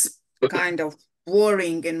 It's kind of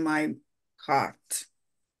worrying in my heart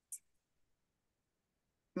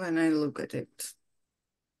when I look at it.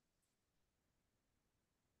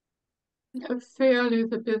 I feel a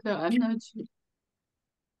little bit of energy.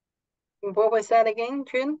 What was that again,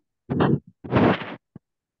 June?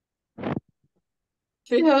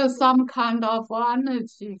 Feel some kind of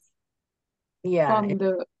energy Yeah, from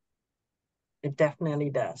it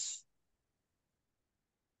definitely does.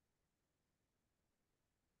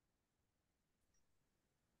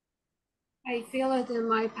 I feel it in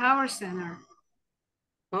my power center.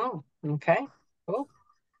 Oh, okay, cool.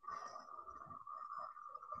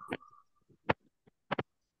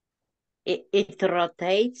 It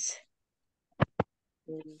rotates.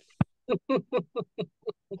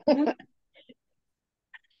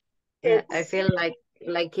 I feel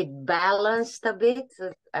like it balanced a bit.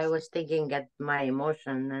 I was thinking at my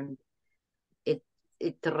emotion, and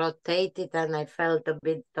it rotated, and I felt a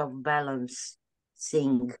bit of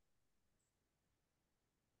balancing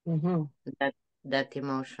Mm-hmm. that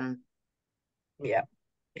emotion. Yeah,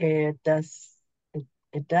 it does.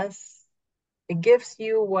 It does. It gives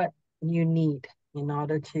you what you need in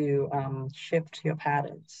order to shift your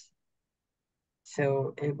patterns.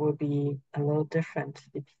 So it will be a little different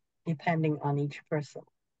depending on each person.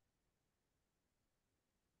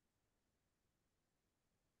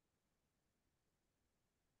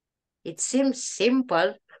 It seems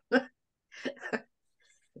simple.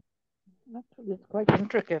 It's quite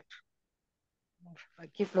intricate. I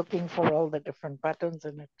keep looking for all the different patterns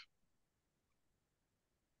in it.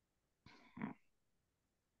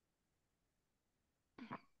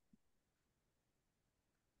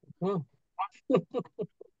 Mm.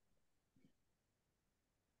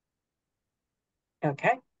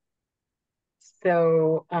 Okay.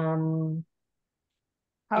 So How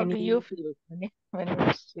do you feel when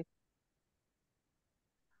you see?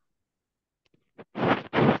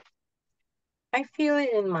 I feel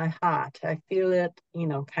it in my heart. I feel it,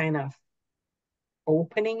 kind of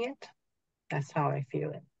opening it. That's how I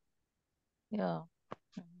feel it. Yeah.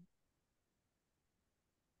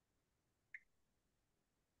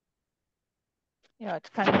 Yeah, it's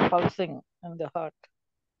kind of pulsing in the heart.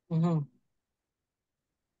 Mm-hmm.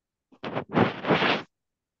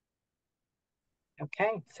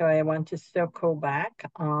 Okay, so I want to circle back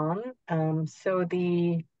on so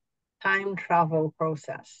the time travel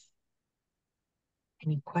process.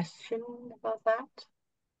 Any question about that?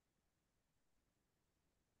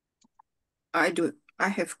 I do. I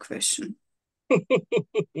have question.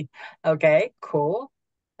 Okay, cool.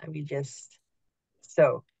 Let me just,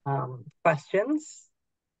 questions?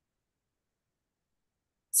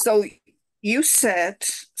 So you said,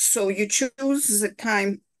 so you choose the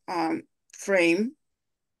time frame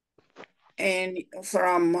and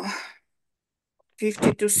from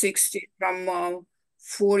 50 to 60, from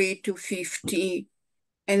 40 to 50,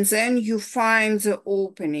 and then you find the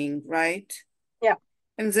opening, right? Yeah.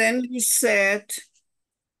 And then you said,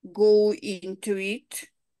 go into it.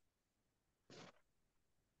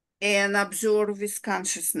 and absorb with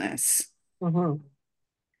consciousness. Mm-hmm.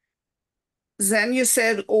 Then you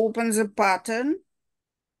said open the pattern.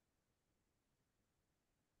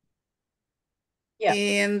 Yeah.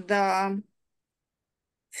 And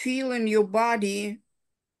feel in your body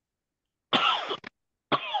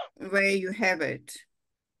where you have it.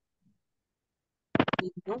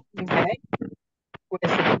 Mm-hmm. Okay. Where's the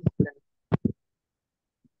pattern?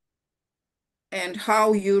 And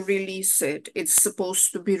how you release it. It's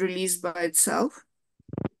supposed to be released by itself.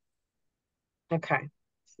 Okay.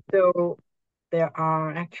 So there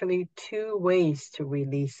are actually two ways to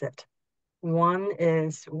release it. One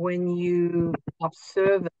is when you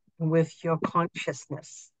observe it with your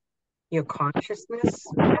consciousness. Your consciousness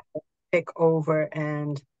will take over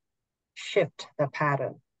and shift the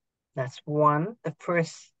pattern. That's one, the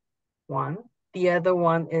first one. The other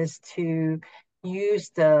one is to use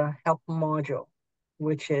the help module,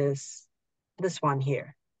 which is this one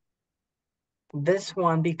here. This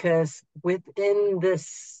one, because within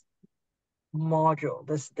this module,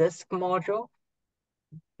 this disk module,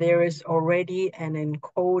 there is already an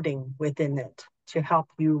encoding within it to help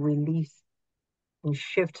you release and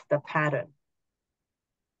shift the pattern.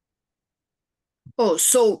 Oh,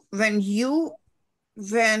 so when you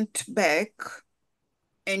went back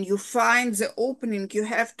and you find the opening, you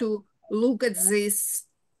have to look at this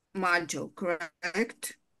module,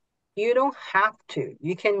 correct? You don't have to.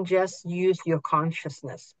 You can just use your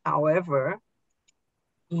consciousness. However,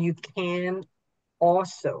 you can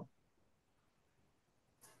also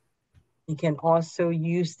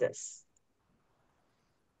use this.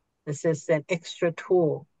 This is an extra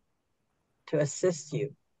tool to assist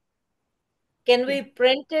you. Can we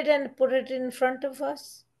print it and put it in front of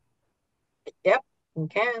us? Yep, you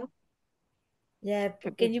can. Yeah,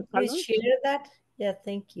 Should can we you the please colors? share that? Yeah,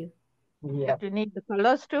 thank you. Yep. Do you need the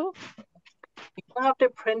colors too? You don't have to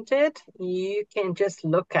print it. You can just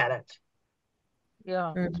look at it.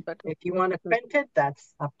 Yeah, it's better. If you want to Because print it,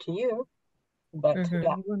 that's up to you. But Mhm.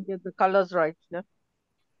 yeah, you won't get the colors right. Yeah.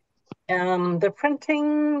 the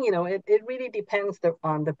printing, it really depends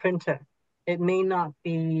on the printer. It may not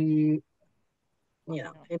be,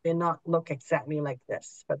 it may not look exactly like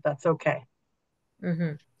this, but that's okay.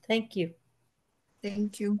 Thank you.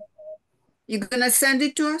 Thank you. You gonna send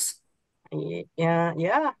it to us?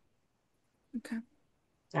 Yeah, Okay.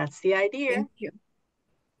 that's the idea. Thank you.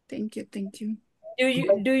 Thank you. Thank you.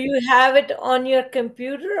 Do you have it on your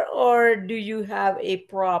computer, or do you have a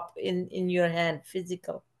prop in your hand,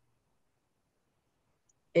 physical?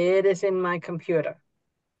 It is in my computer.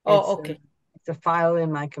 Oh, okay. It's a file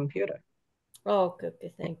in my computer. Oh,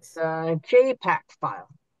 okay, thanks. A JPEG file.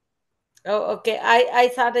 Oh, okay. I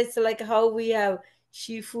thought it's like how we have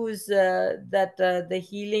Shifu's that the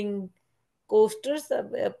healing coasters.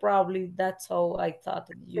 Probably that's how I thought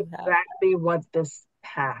you have. Exactly what this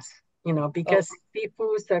has, Oh, because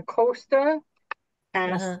Sifu's coaster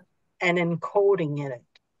has uh-huh. an encoding in it.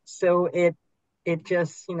 So it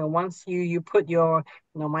just, once you put your,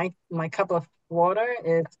 my cup of water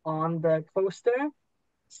is on the coaster.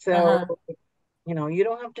 So, Uh-huh. you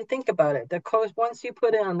don't have to think about it. Once you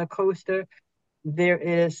put it on the coaster,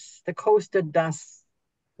 the coaster does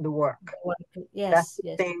the work. That's Yes, the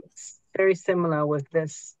yes. same, very similar with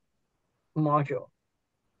this module.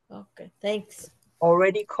 Okay, thanks.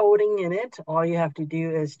 Already coding in it, all you have to do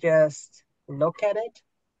is just look at it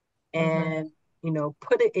and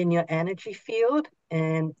put it in your energy field.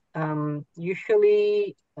 And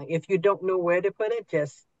usually, like, if you don't know where to put it,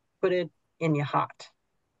 just put it in your heart.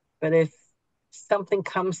 But if something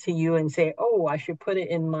comes to you and say, oh, I should put it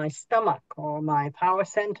in my stomach or my power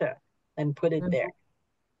center, then put it there.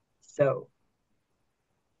 So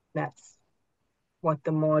that's what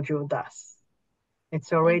the module does.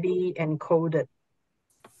 It's already encoded.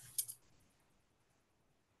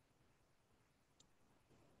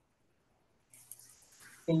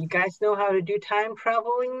 Do you guys know how to do time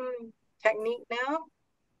traveling technique now?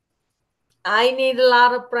 I need a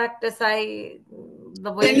lot of practice. The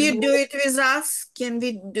way Can you you do it with us? Can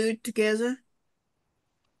we do it together?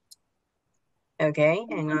 Okay,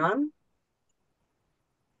 hang on.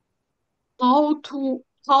 How do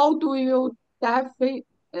you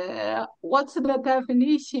what's the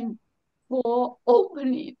definition for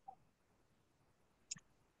opening?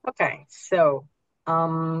 Okay, so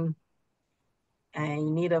I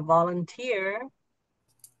need a volunteer.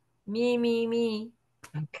 me.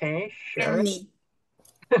 Okay, And sure. me.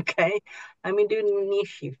 Okay, let me do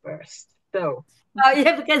Nishi first. So, Oh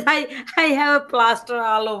yeah, because I have a plaster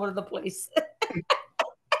all over the place.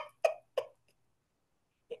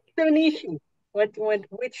 Nishi, what do you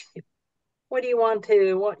want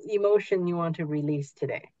what emotion you want to release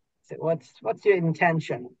today? So what's your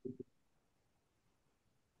intention?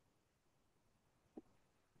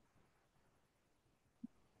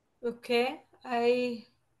 Okay, I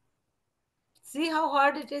see how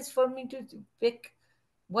hard it is for me to pick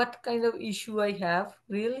what kind of issue I have,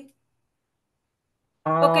 really.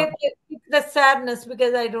 Uh, Okay, the sadness,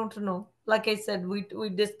 because I don't know. Like I said, we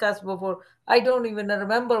discussed before. I don't even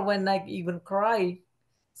remember when I even cried.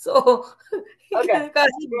 So, okay. because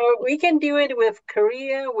Well, we can do it with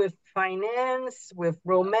career, with finance, with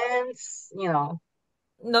romance, you know.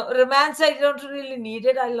 no romance, I don't really need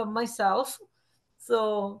it. I love myself.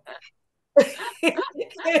 So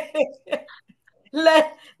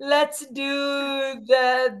let's do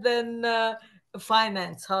that then.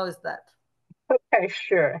 Finance. How is that? Okay,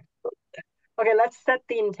 sure. Okay, let's set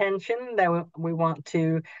the intention that we want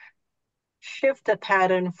to shift the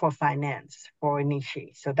pattern for finance for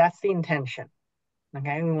Nishi. So that's the intention.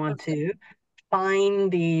 Okay, we want Okay. to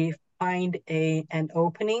find an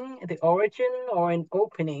opening, the origin or an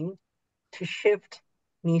opening to shift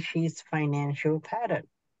Nishi's financial pattern.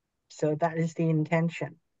 So that is the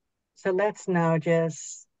intention. So let's now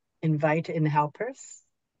just invite in helpers.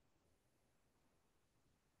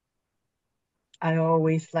 I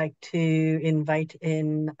always like to invite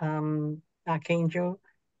in Archangel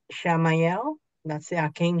Shamael. That's the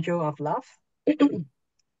Archangel of Love.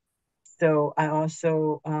 So I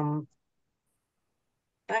also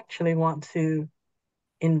actually want to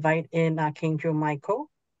invite in Archangel Michael.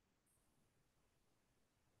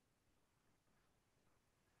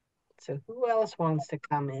 So who else wants to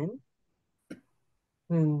come in?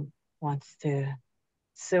 Who wants to?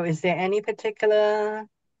 So is there any particular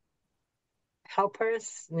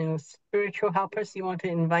helpers, spiritual helpers you want to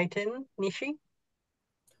invite in, Nishi?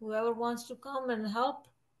 Whoever wants to come and help,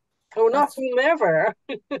 Oh, not that's whomever.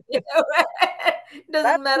 doesn't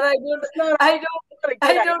That's, matter. that's not, I don't, not a good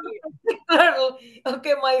I don't idea. particular.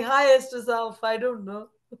 Okay, my highest self. I don't know.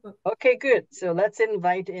 Okay, good. So let's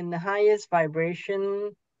invite in the highest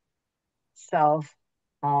vibration self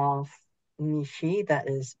of Nishi that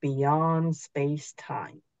is beyond space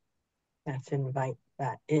time. Let's invite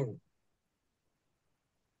that in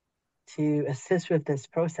to assist with this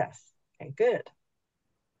process. Okay, good.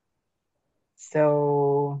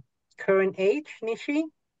 So current age, Nishi?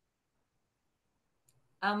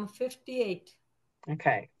 I'm 58.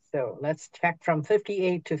 Okay, so let's check from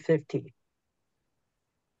 58 to 50.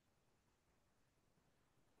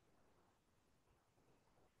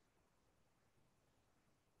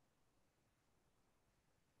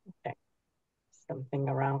 Okay, something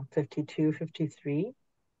around 52, 53.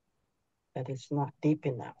 That is not deep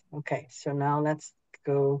enough. Okay, so now let's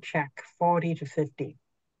go check 40 to 50.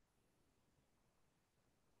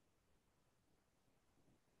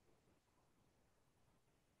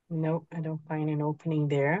 Nope, I don't find an opening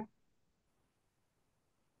there.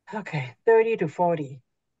 Okay, 30 to 40.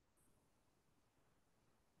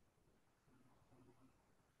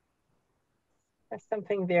 There's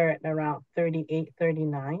something there at around 38,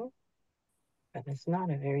 39, but it's not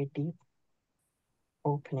a very deep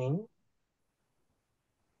opening.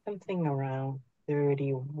 Something around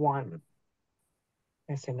 31.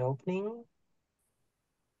 There's an opening.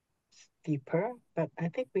 It's deeper, but I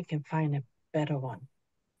think we can find a better one.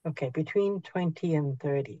 Okay, between 20 and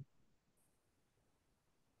 30.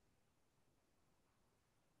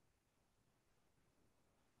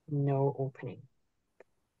 No opening.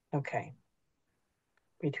 Okay,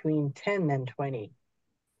 between 10 and 20.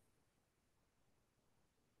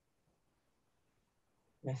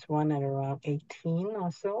 There's one at around 18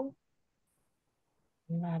 or so.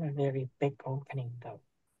 Not a very big opening though.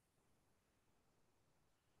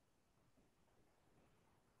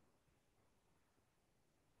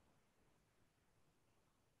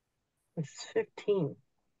 It's 15.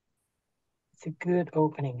 It's a good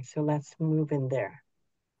opening, so let's move in there.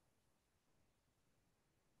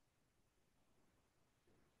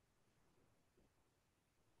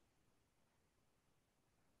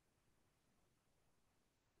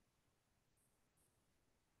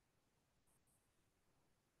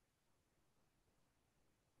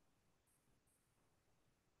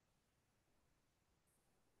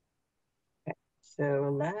 Okay. So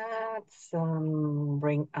let's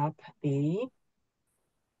bring up the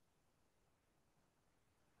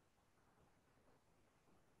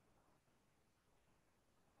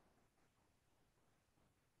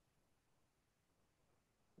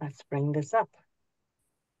let's bring this up.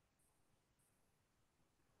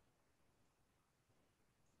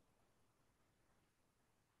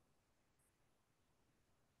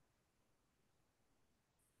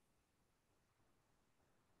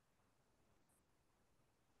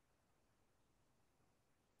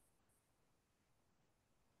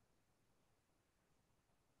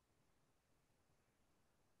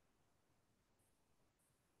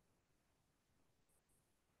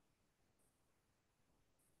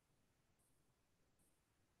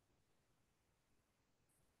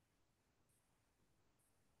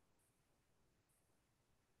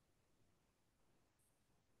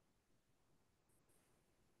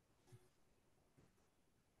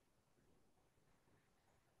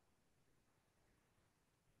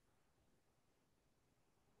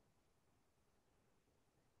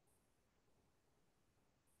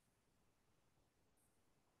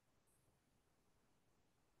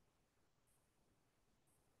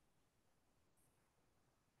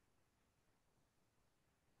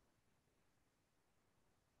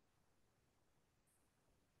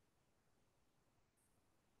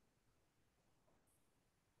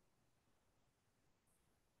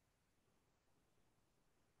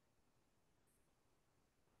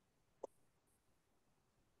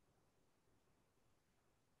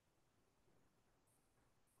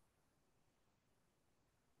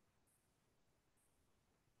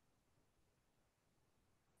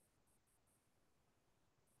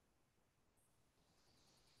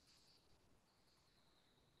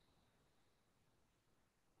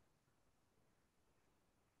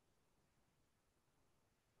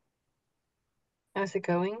 How's it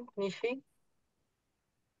going, Nishi?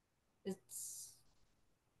 It's,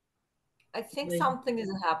 I think Like, something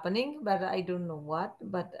is happening, but I don't know what.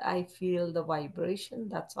 But I feel the vibration.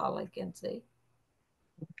 That's all I can say.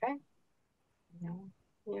 okay.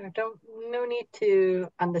 No, don't, no need to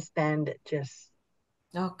understand it.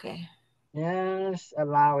 Okay. Just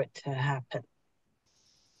allow it to happen.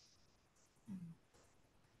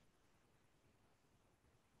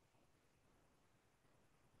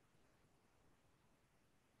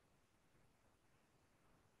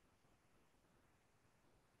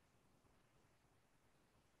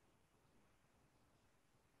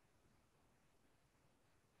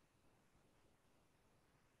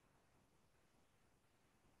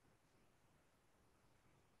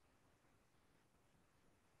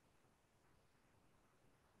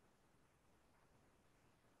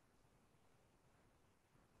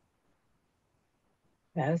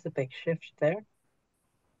 There's a big shift there.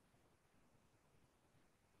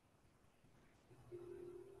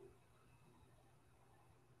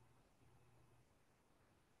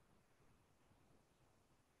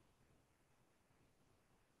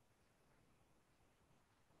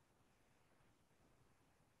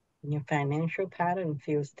 Your financial pattern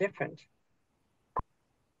feels different.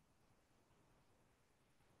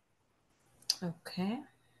 Okay.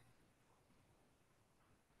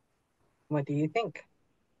 What do you think?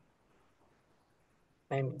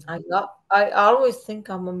 I mean, I always think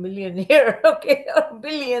I'm a millionaire. Okay, or a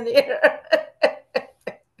billionaire.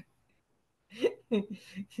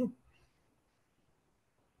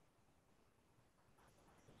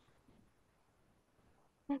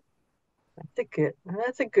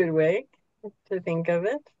 that's a good way to think of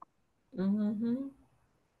it. Mm-hmm.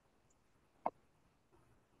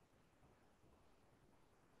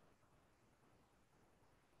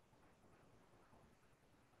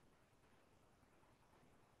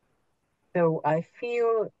 So I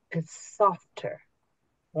feel it's softer.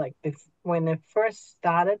 Like when it first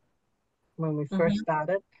started, when we first Mm-hmm.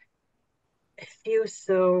 started, it feels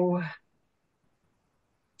so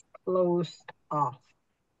closed off.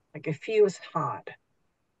 Like it feels hard.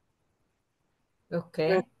 But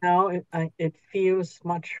Okay. now it feels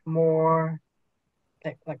much more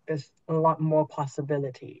like there's a lot more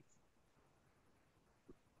possibilities.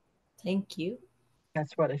 Thank you.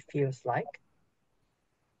 That's what it feels like.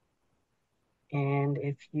 And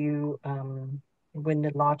if you win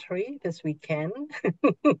the lottery this weekend,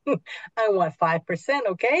 I want 5%,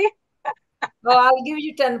 okay? Oh, I'll give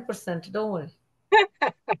you 10%. Don't worry.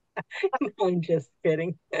 No, I'm just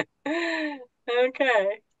kidding.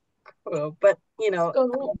 Okay, cool. But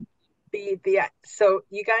So so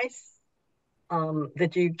you guys,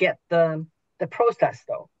 did you get the process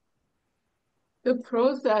though? the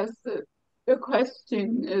process, the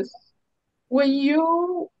question is, when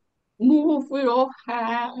you move your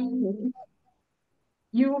hand,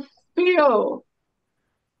 you feel,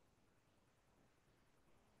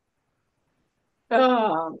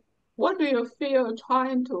 uh, what do you feel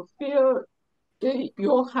trying to feel?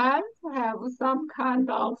 Your hands have some kind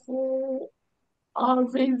of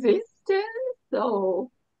resistance,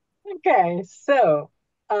 so Okay, so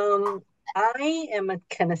I am a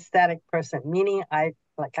kinesthetic person, meaning I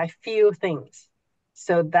feel things.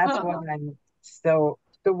 So that's what uh, I'm so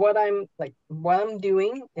what I'm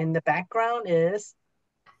doing in the background is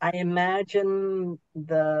I imagine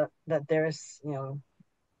that there's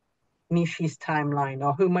Nishi's timeline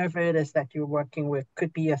or whomever it is that you're working with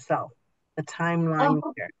could be yourself. The uh, timeline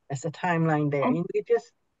there. There's a timeline there. uh, You're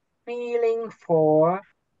just feeling for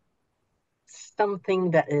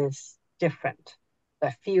something that is different,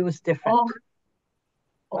 that feels different.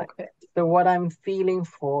 uh, Like okay. so what I'm feeling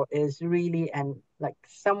for is really and like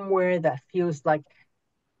somewhere that feels like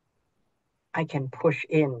I can push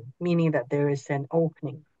in, meaning that there is an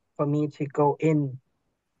opening for me to go in.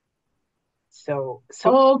 So that's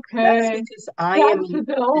Okay, because I am that's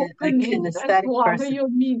the a opening. That's kinesthetic what person. you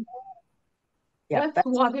mean. Yeah, That's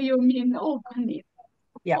what you mean, opening.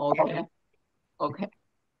 yeah. Okay, okay.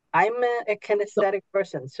 I'm a So, kinesthetic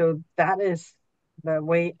person, so that is the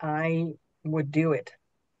way I would do it.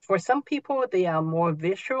 For some people, they are more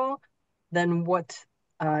visual. Then what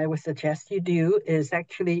I would suggest you do is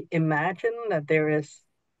actually imagine that there is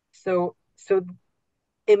so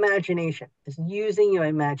imagination is using your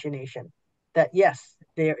imagination. That yes,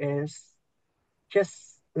 there is just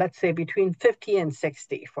let's say between 50 and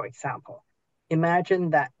 60, for example.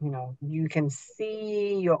 Imagine that you can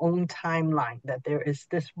see your own timeline, that there is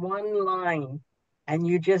this one line and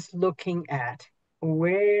you're just looking at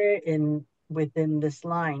where in within this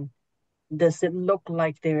line does it look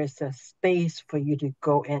like there is a space for you to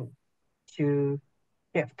go in to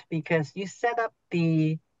shift because you set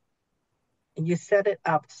it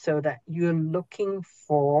up so that you're looking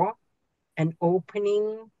for an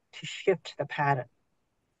opening to shift the pattern.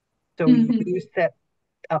 So you set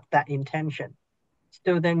up that intention.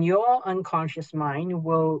 So then your unconscious mind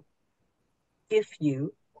will give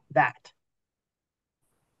you that.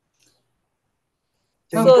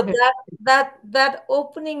 So that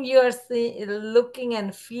opening you're looking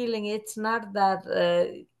and feeling, it's not that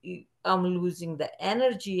I'm losing the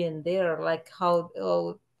energy in there, like how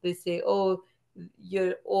they say, oh,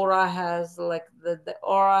 your aura has like the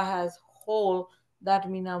aura has hole. That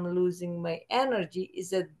means I'm losing my energy.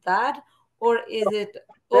 Is it that, or is it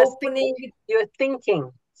opening? You're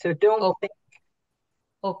thinking, so don't think.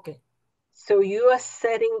 Okay. So you are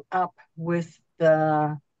setting up with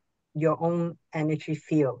your own energy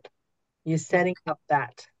field. You're setting up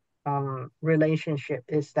that relationship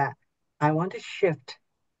is that I want to shift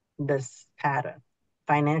this pattern,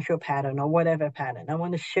 financial pattern or whatever pattern. I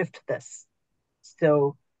want to shift this.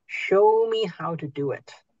 So show me how to do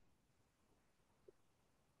it.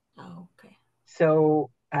 Okay. So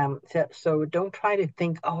don't try to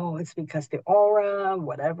think, oh, it's because the aura,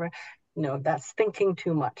 whatever. No, that's thinking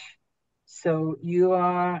too much. So you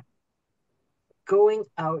are going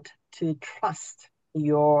out to trust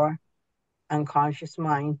your unconscious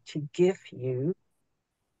mind to give you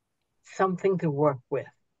something to work with.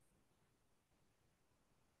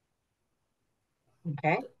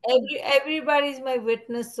 Okay. Everybody's my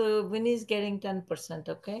witness, so Winnie's getting 10%.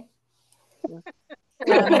 Okay.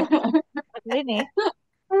 Winnie,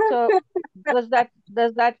 so does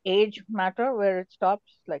that age matter where it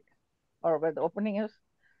stops, like, or where the opening is?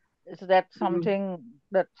 Is that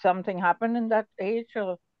something happened in that age,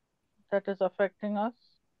 or that is affecting us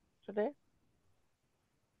today?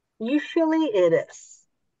 Usually it is.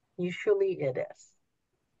 Usually it is.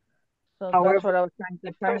 So However, that's what I was trying to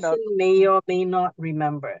the find out. person may or may not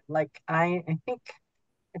remember. Like I think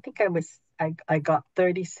I got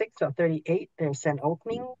 36 or 38. There's an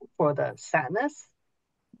opening for the sadness.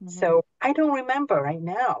 So I don't remember right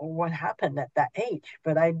now what happened at that age,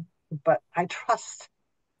 but I trust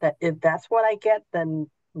that if that's what I get, then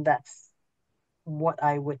that's what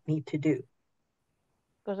I would need to do.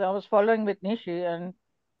 Because I was following with Nishi, and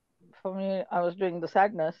for me, I was doing the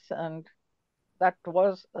sadness, and that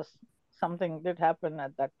was something did happen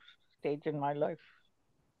at that stage in my life.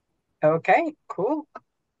 Okay, cool.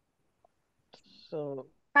 So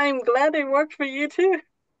I'm glad it worked for you too.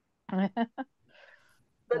 But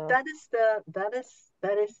so, that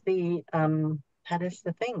is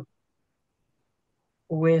the thing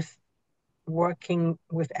with working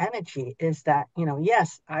with energy is that,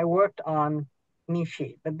 yes, I worked on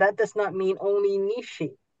Nishi, but that does not mean only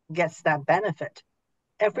Nishi gets that benefit.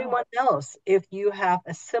 Everyone else, if you have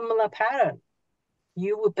a similar pattern,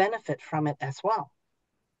 you will benefit from it as well.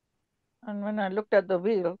 and when I looked at the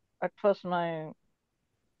wheel, at first my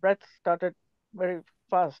breath started very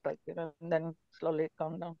fast, like, and then slowly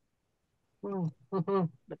calm down. Mm-hmm.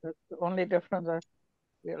 But that's the only difference I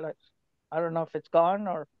realized. I don't know if it's gone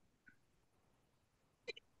or.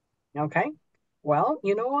 Okay. Well,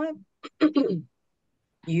 you know what?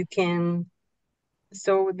 You can,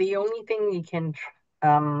 so the only thing you can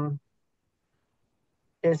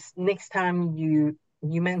is next time you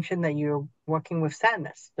mentioned that you're working with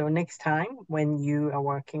sadness. So next time when you are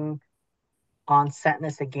working on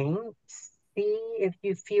sadness again, see if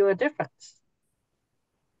you feel a difference.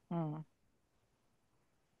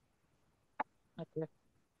 Okay.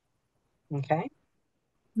 Okay.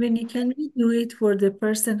 Winnie, can we do it for the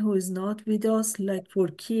person who is not with us, like for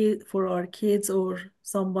our kids or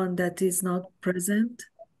someone that is not present?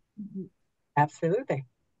 Absolutely.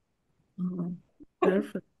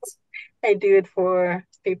 Perfect. I do it for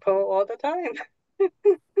people all the time.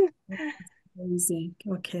 Amazing.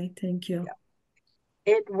 Okay, thank you. Yeah.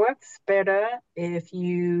 It works better if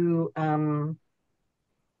you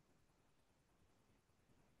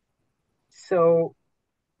so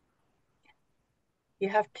you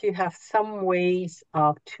have to have some ways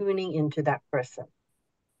of tuning into that person.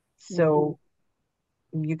 So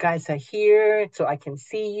you guys are here, so I can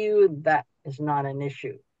see you. That is not an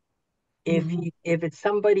issue. If it's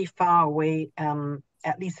somebody far away,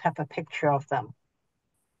 at least have a picture of them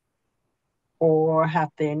or have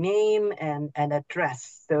their name and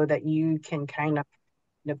address so that you can kind of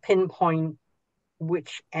pinpoint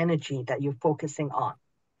which energy that you're focusing on.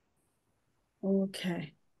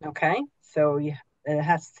 Okay. Okay, so it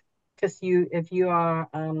has, because if you are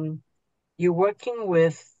you're working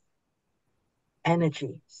with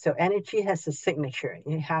energy, so energy has a signature.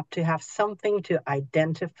 You have to have something to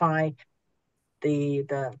identify the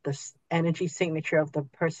energy signature of the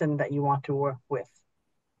person that you want to work with.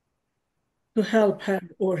 To help her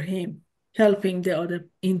or him, helping the other.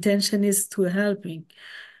 Intention is to helping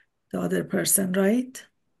the other person, right?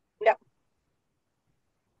 Yep.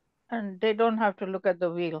 And they don't have to look at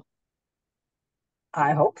the wheel.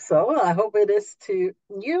 I hope so. I hope it is to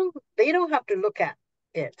you. They don't have to look at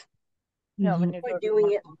it. Yeah, when You you're are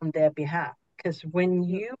doing it on their behalf. Because when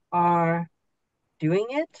you are doing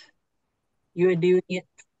it, you're doing it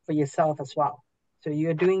for yourself as well. So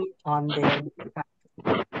you're doing it on their behalf.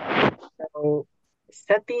 So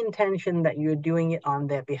set the intention that you're doing it on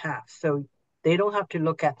their behalf. So they don't have to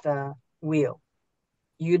look at the wheel.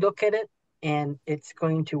 You look at it and it's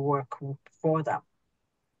going to work for them.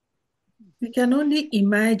 We can only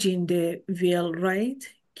imagine the wheel, right?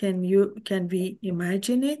 Can we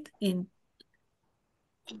imagine it in?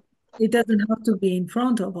 It doesn't have to be in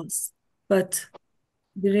front of us, but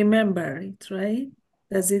we remember it, right?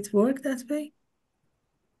 Does it work that way?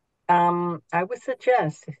 I would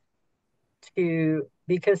suggest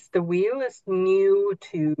because the wheel is new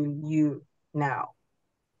to you now,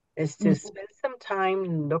 is to spend some time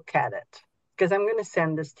and look at it. Because I'm going to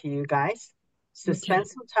send this to you guys. So spend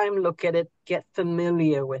some time, look at it, get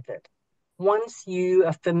familiar with it. Once you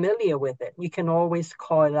are familiar with it, you can always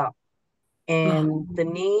call it up. And the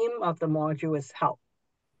name of the module is help.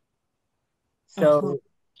 So,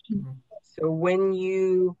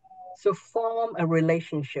 so form a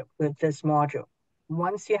relationship with this module.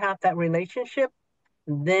 Once you have that relationship,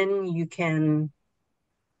 then you can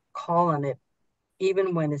call on it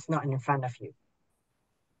even when it's not in front of you.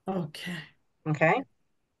 Okay. Okay?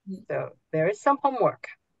 So there is some homework.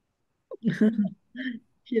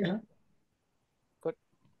 Yeah. Good.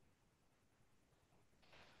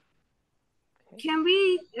 Can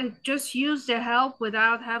we just use the help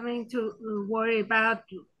without having to worry about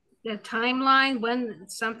the timeline when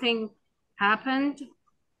something happened?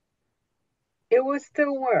 It will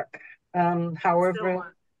still work.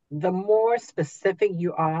 However, the more specific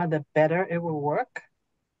you are, the better it will work.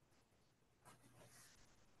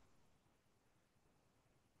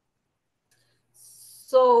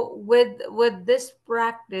 So with this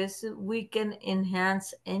practice, we can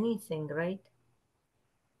enhance anything, right?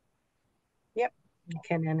 Yep, you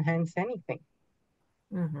can enhance anything.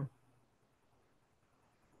 Mm-hmm.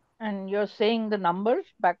 And you're saying the numbers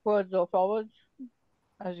backwards or forwards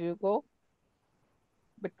as you go?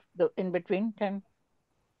 But the in between can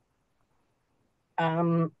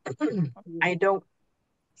I don't.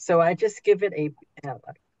 So I just give it a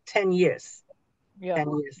 10 years. Yeah.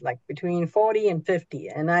 10 years, like between 40 and 50.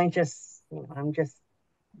 And I just, I'm just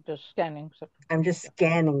scanning. So I'm just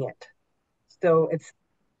scanning it. So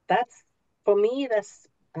that's for me, that's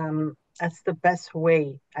the best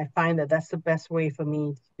way. I find that that's the best way for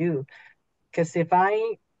me to do. Because if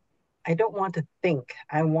I don't want to think,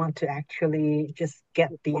 I want to actually just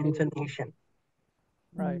get the information.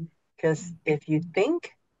 Right. Because if you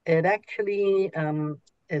think, it actually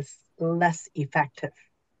is less effective.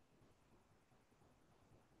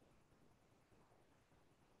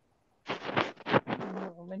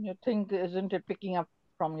 When you think, isn't it picking up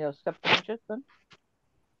from your subconscious then?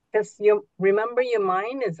 Because you remember, your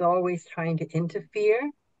mind is always trying to interfere.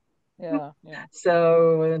 Yeah.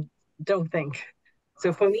 So don't think.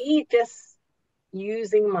 So for me, just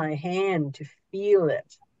using my hand to feel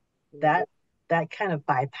it, that kind of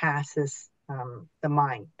bypasses the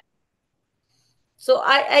mind. So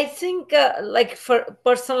I think like for a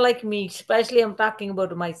person like me, especially I'm talking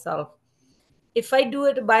about myself. If I do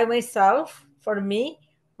it by myself, for me,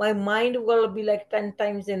 my mind will be like 10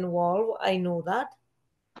 times involved. I know that.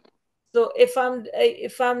 So if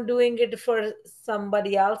I'm doing it for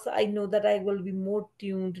somebody else, I know that I will be more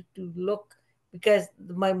tuned to look, because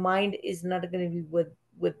my mind is not going to be with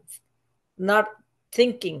not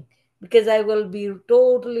thinking, because I will be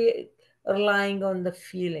totally relying on the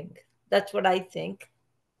feeling. That's what I think.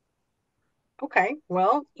 Okay,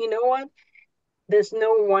 well, you know what? There's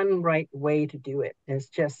no one right way to do it. It's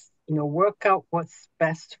just, work out what's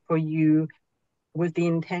best for you with the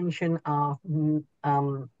intention of,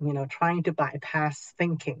 trying to bypass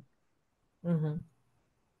thinking. Mm-hmm.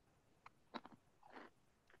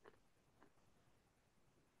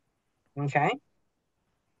 Okay.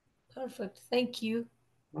 Perfect. Thank you.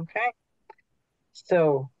 Okay.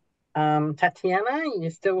 So, Tatiana, you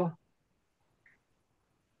still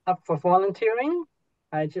up for volunteering?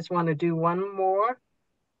 I just want to do one more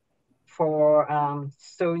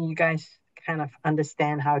so you guys kind of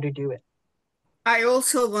understand how to do it. I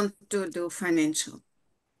also want to do financial.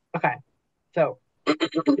 Okay. So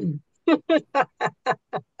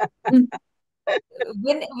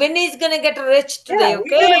Winnie's gonna get rich Yeah, today, we're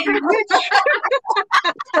okay? gonna be rich.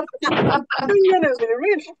 We're gonna be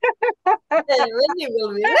rich. Winnie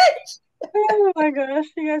will be rich. Oh my gosh,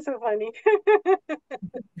 you guys are funny.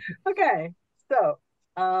 Okay, so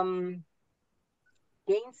again,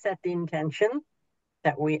 set the intention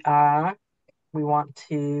that we want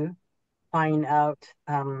to find out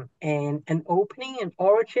an opening, an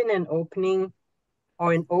origin, an opening,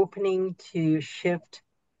 or an opening to shift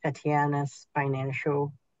Tatiana's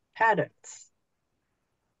financial patterns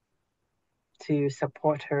to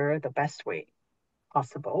support her the best way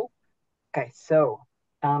possible. Okay, so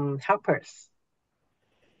helpers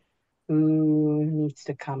who needs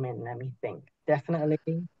to come in? Let me think.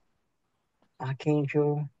 Definitely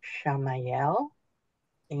Archangel Shamael,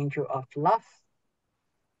 Angel of Love.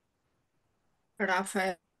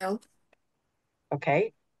 Raphael.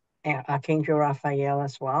 Okay, and Archangel Raphael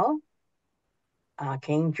as well.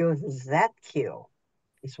 Archangel Zadkiel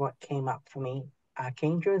is what came up for me.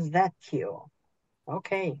 Archangel Zadkiel.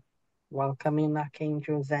 Okay, welcome in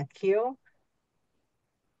Archangel Zadkiel.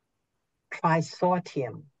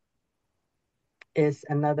 Trisortium is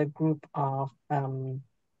another group of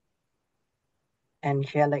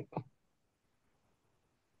angelic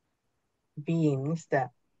beings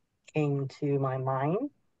that came to my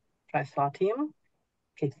mind. Trisortium.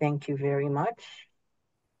 Okay, thank you very much.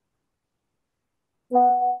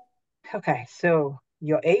 Okay, so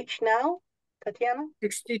your age now, Tatiana?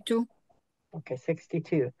 62. Okay,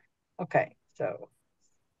 62. Okay, so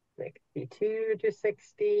 62 to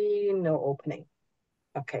 60, no opening.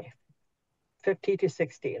 Okay, 50 to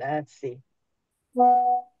 60, let's see.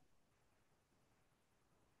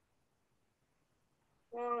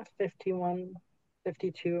 51,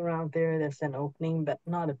 52 around there, there's an opening, but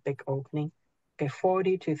not a big opening. Okay,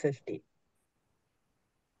 40 to 50.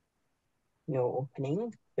 No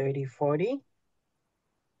opening. 30, 40.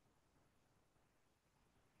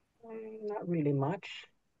 Not really much.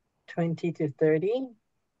 20 to 30.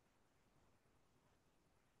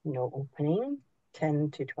 No opening.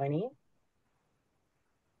 10 to 20.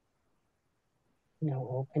 No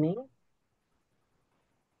opening.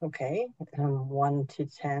 Okay, 1 to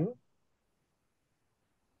 10.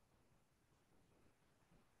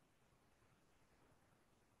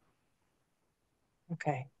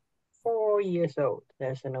 Okay, 4 years old,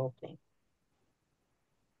 there's an opening.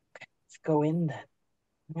 Let's go in then.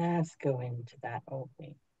 Let's go into that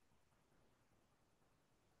opening.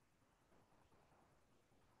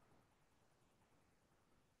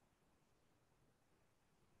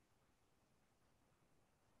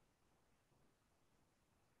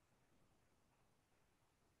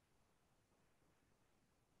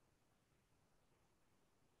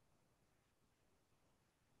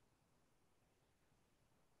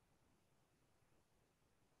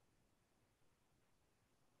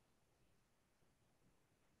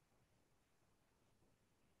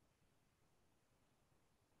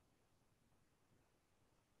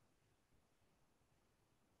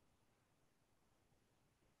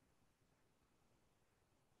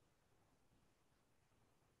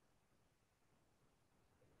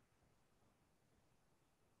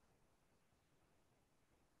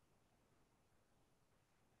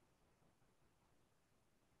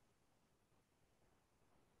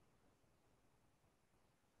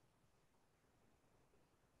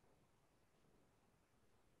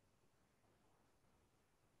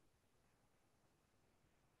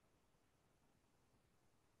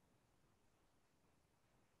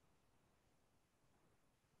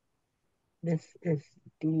 This is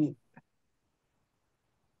deep.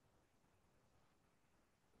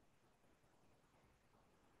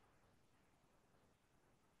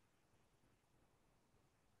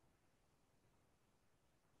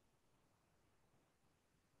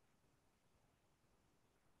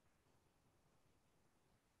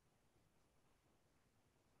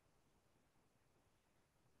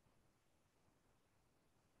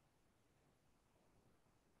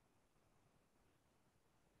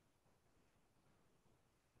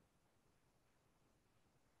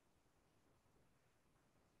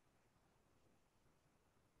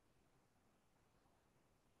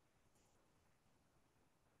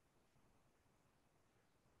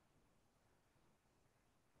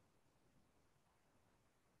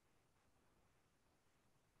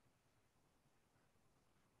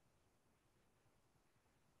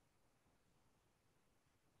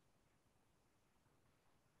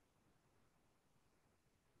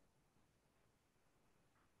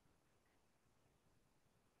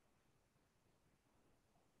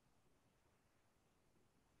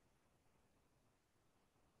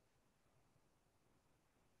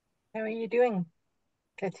 How are you doing,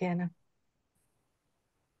 Tatiana?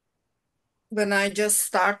 when I just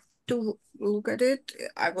start to look at it,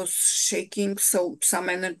 I was shaking, so some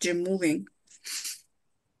energy moving.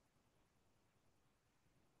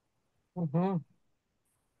 Mm-hmm.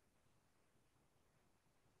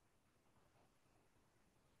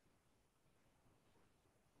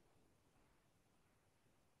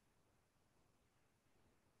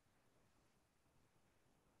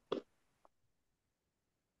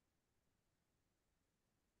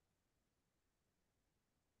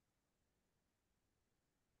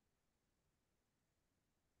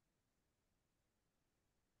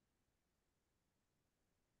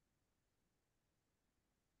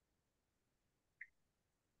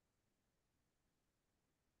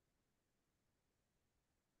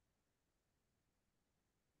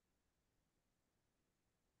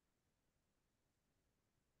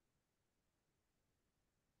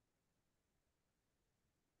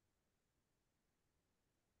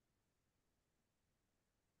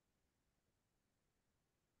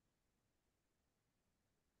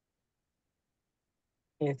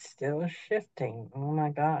 It's still shifting. Oh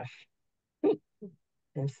my gosh.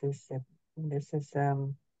 This is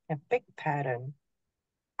a big pattern.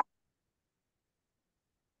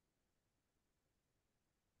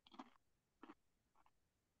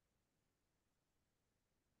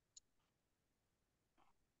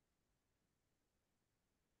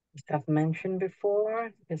 As I've mentioned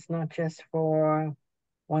before, it's not just for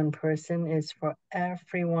one person, it's for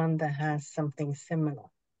everyone that has something similar.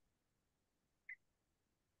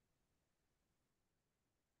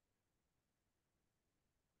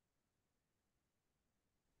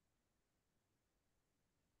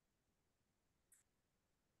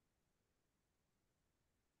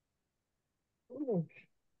 Ooh.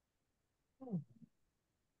 Ooh.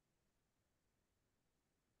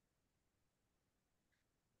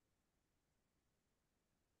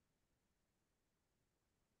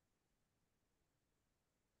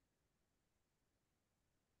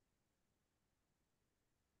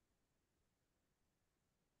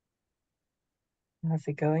 How's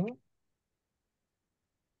it going?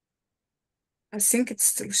 I think it's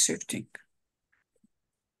still shifting.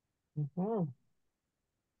 Mm-hmm.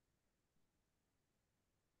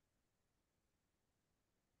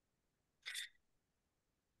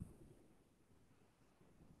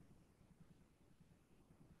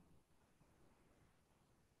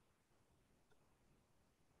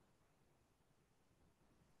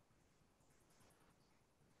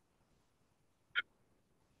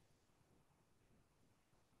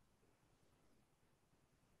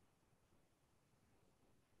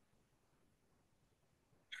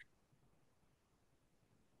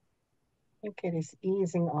 I think it is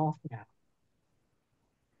easing off now.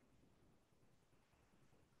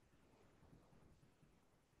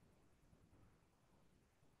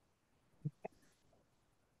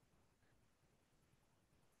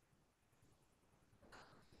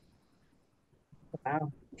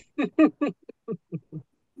 Wow.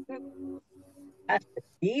 That's a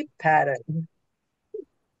deep pattern.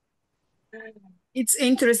 It's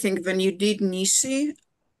interesting when you did Nishi,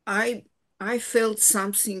 I I felt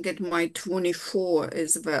something at my 24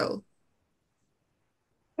 as well.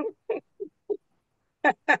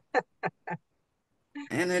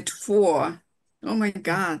 And at 4, oh my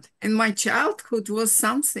God. And my childhood was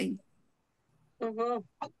something. Mm-hmm.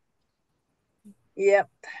 Yep.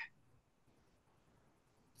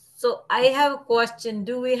 So I have a question.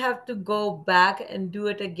 Do we have to go back and do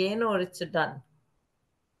it again, or it's done?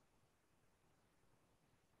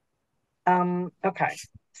 Okay.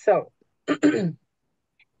 So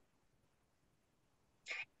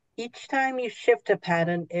each time you shift a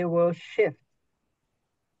pattern, it will shift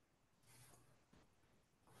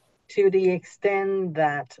to the extent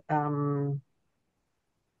that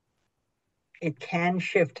it can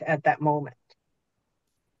shift at that moment.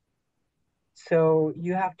 So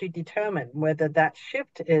you have to determine whether that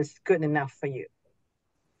shift is good enough for you.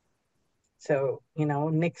 So,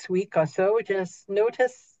 next week or so, just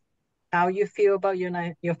notice how you feel about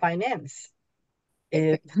your finance.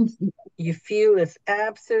 If you feel it's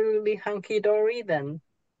absolutely hunky-dory, then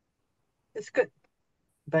it's good.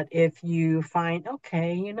 But if you find,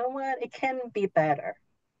 okay, you know what, it can be better,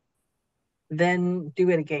 then do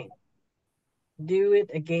it again. Do it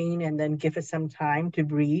again and then give it some time to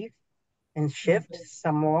breathe and shift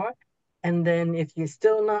some more. And then if you're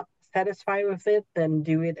still not satisfied with it, then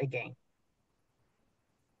do it again.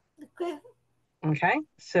 Okay. Okay,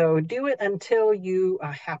 so do it until you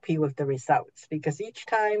are happy with the results because each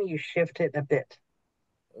time you shift it a bit.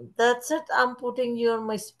 That's it. I'm putting you on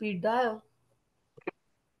my speed dial.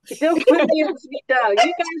 Don't put me on speed dial. You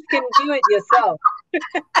guys can do it yourself.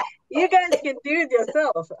 You guys can do it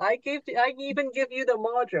yourself. I even give you the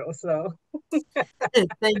module. So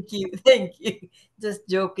Thank you. Thank you. Just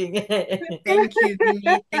joking. Thank you,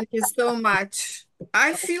 Vinny. Thank you so much.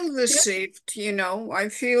 I feel the shift, you know. I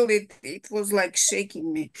feel it. It was like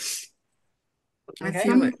shaking me. I okay,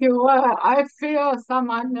 feel it. Thank you. I feel some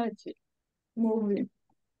energy moving.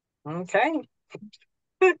 okay,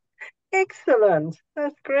 excellent.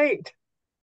 That's great.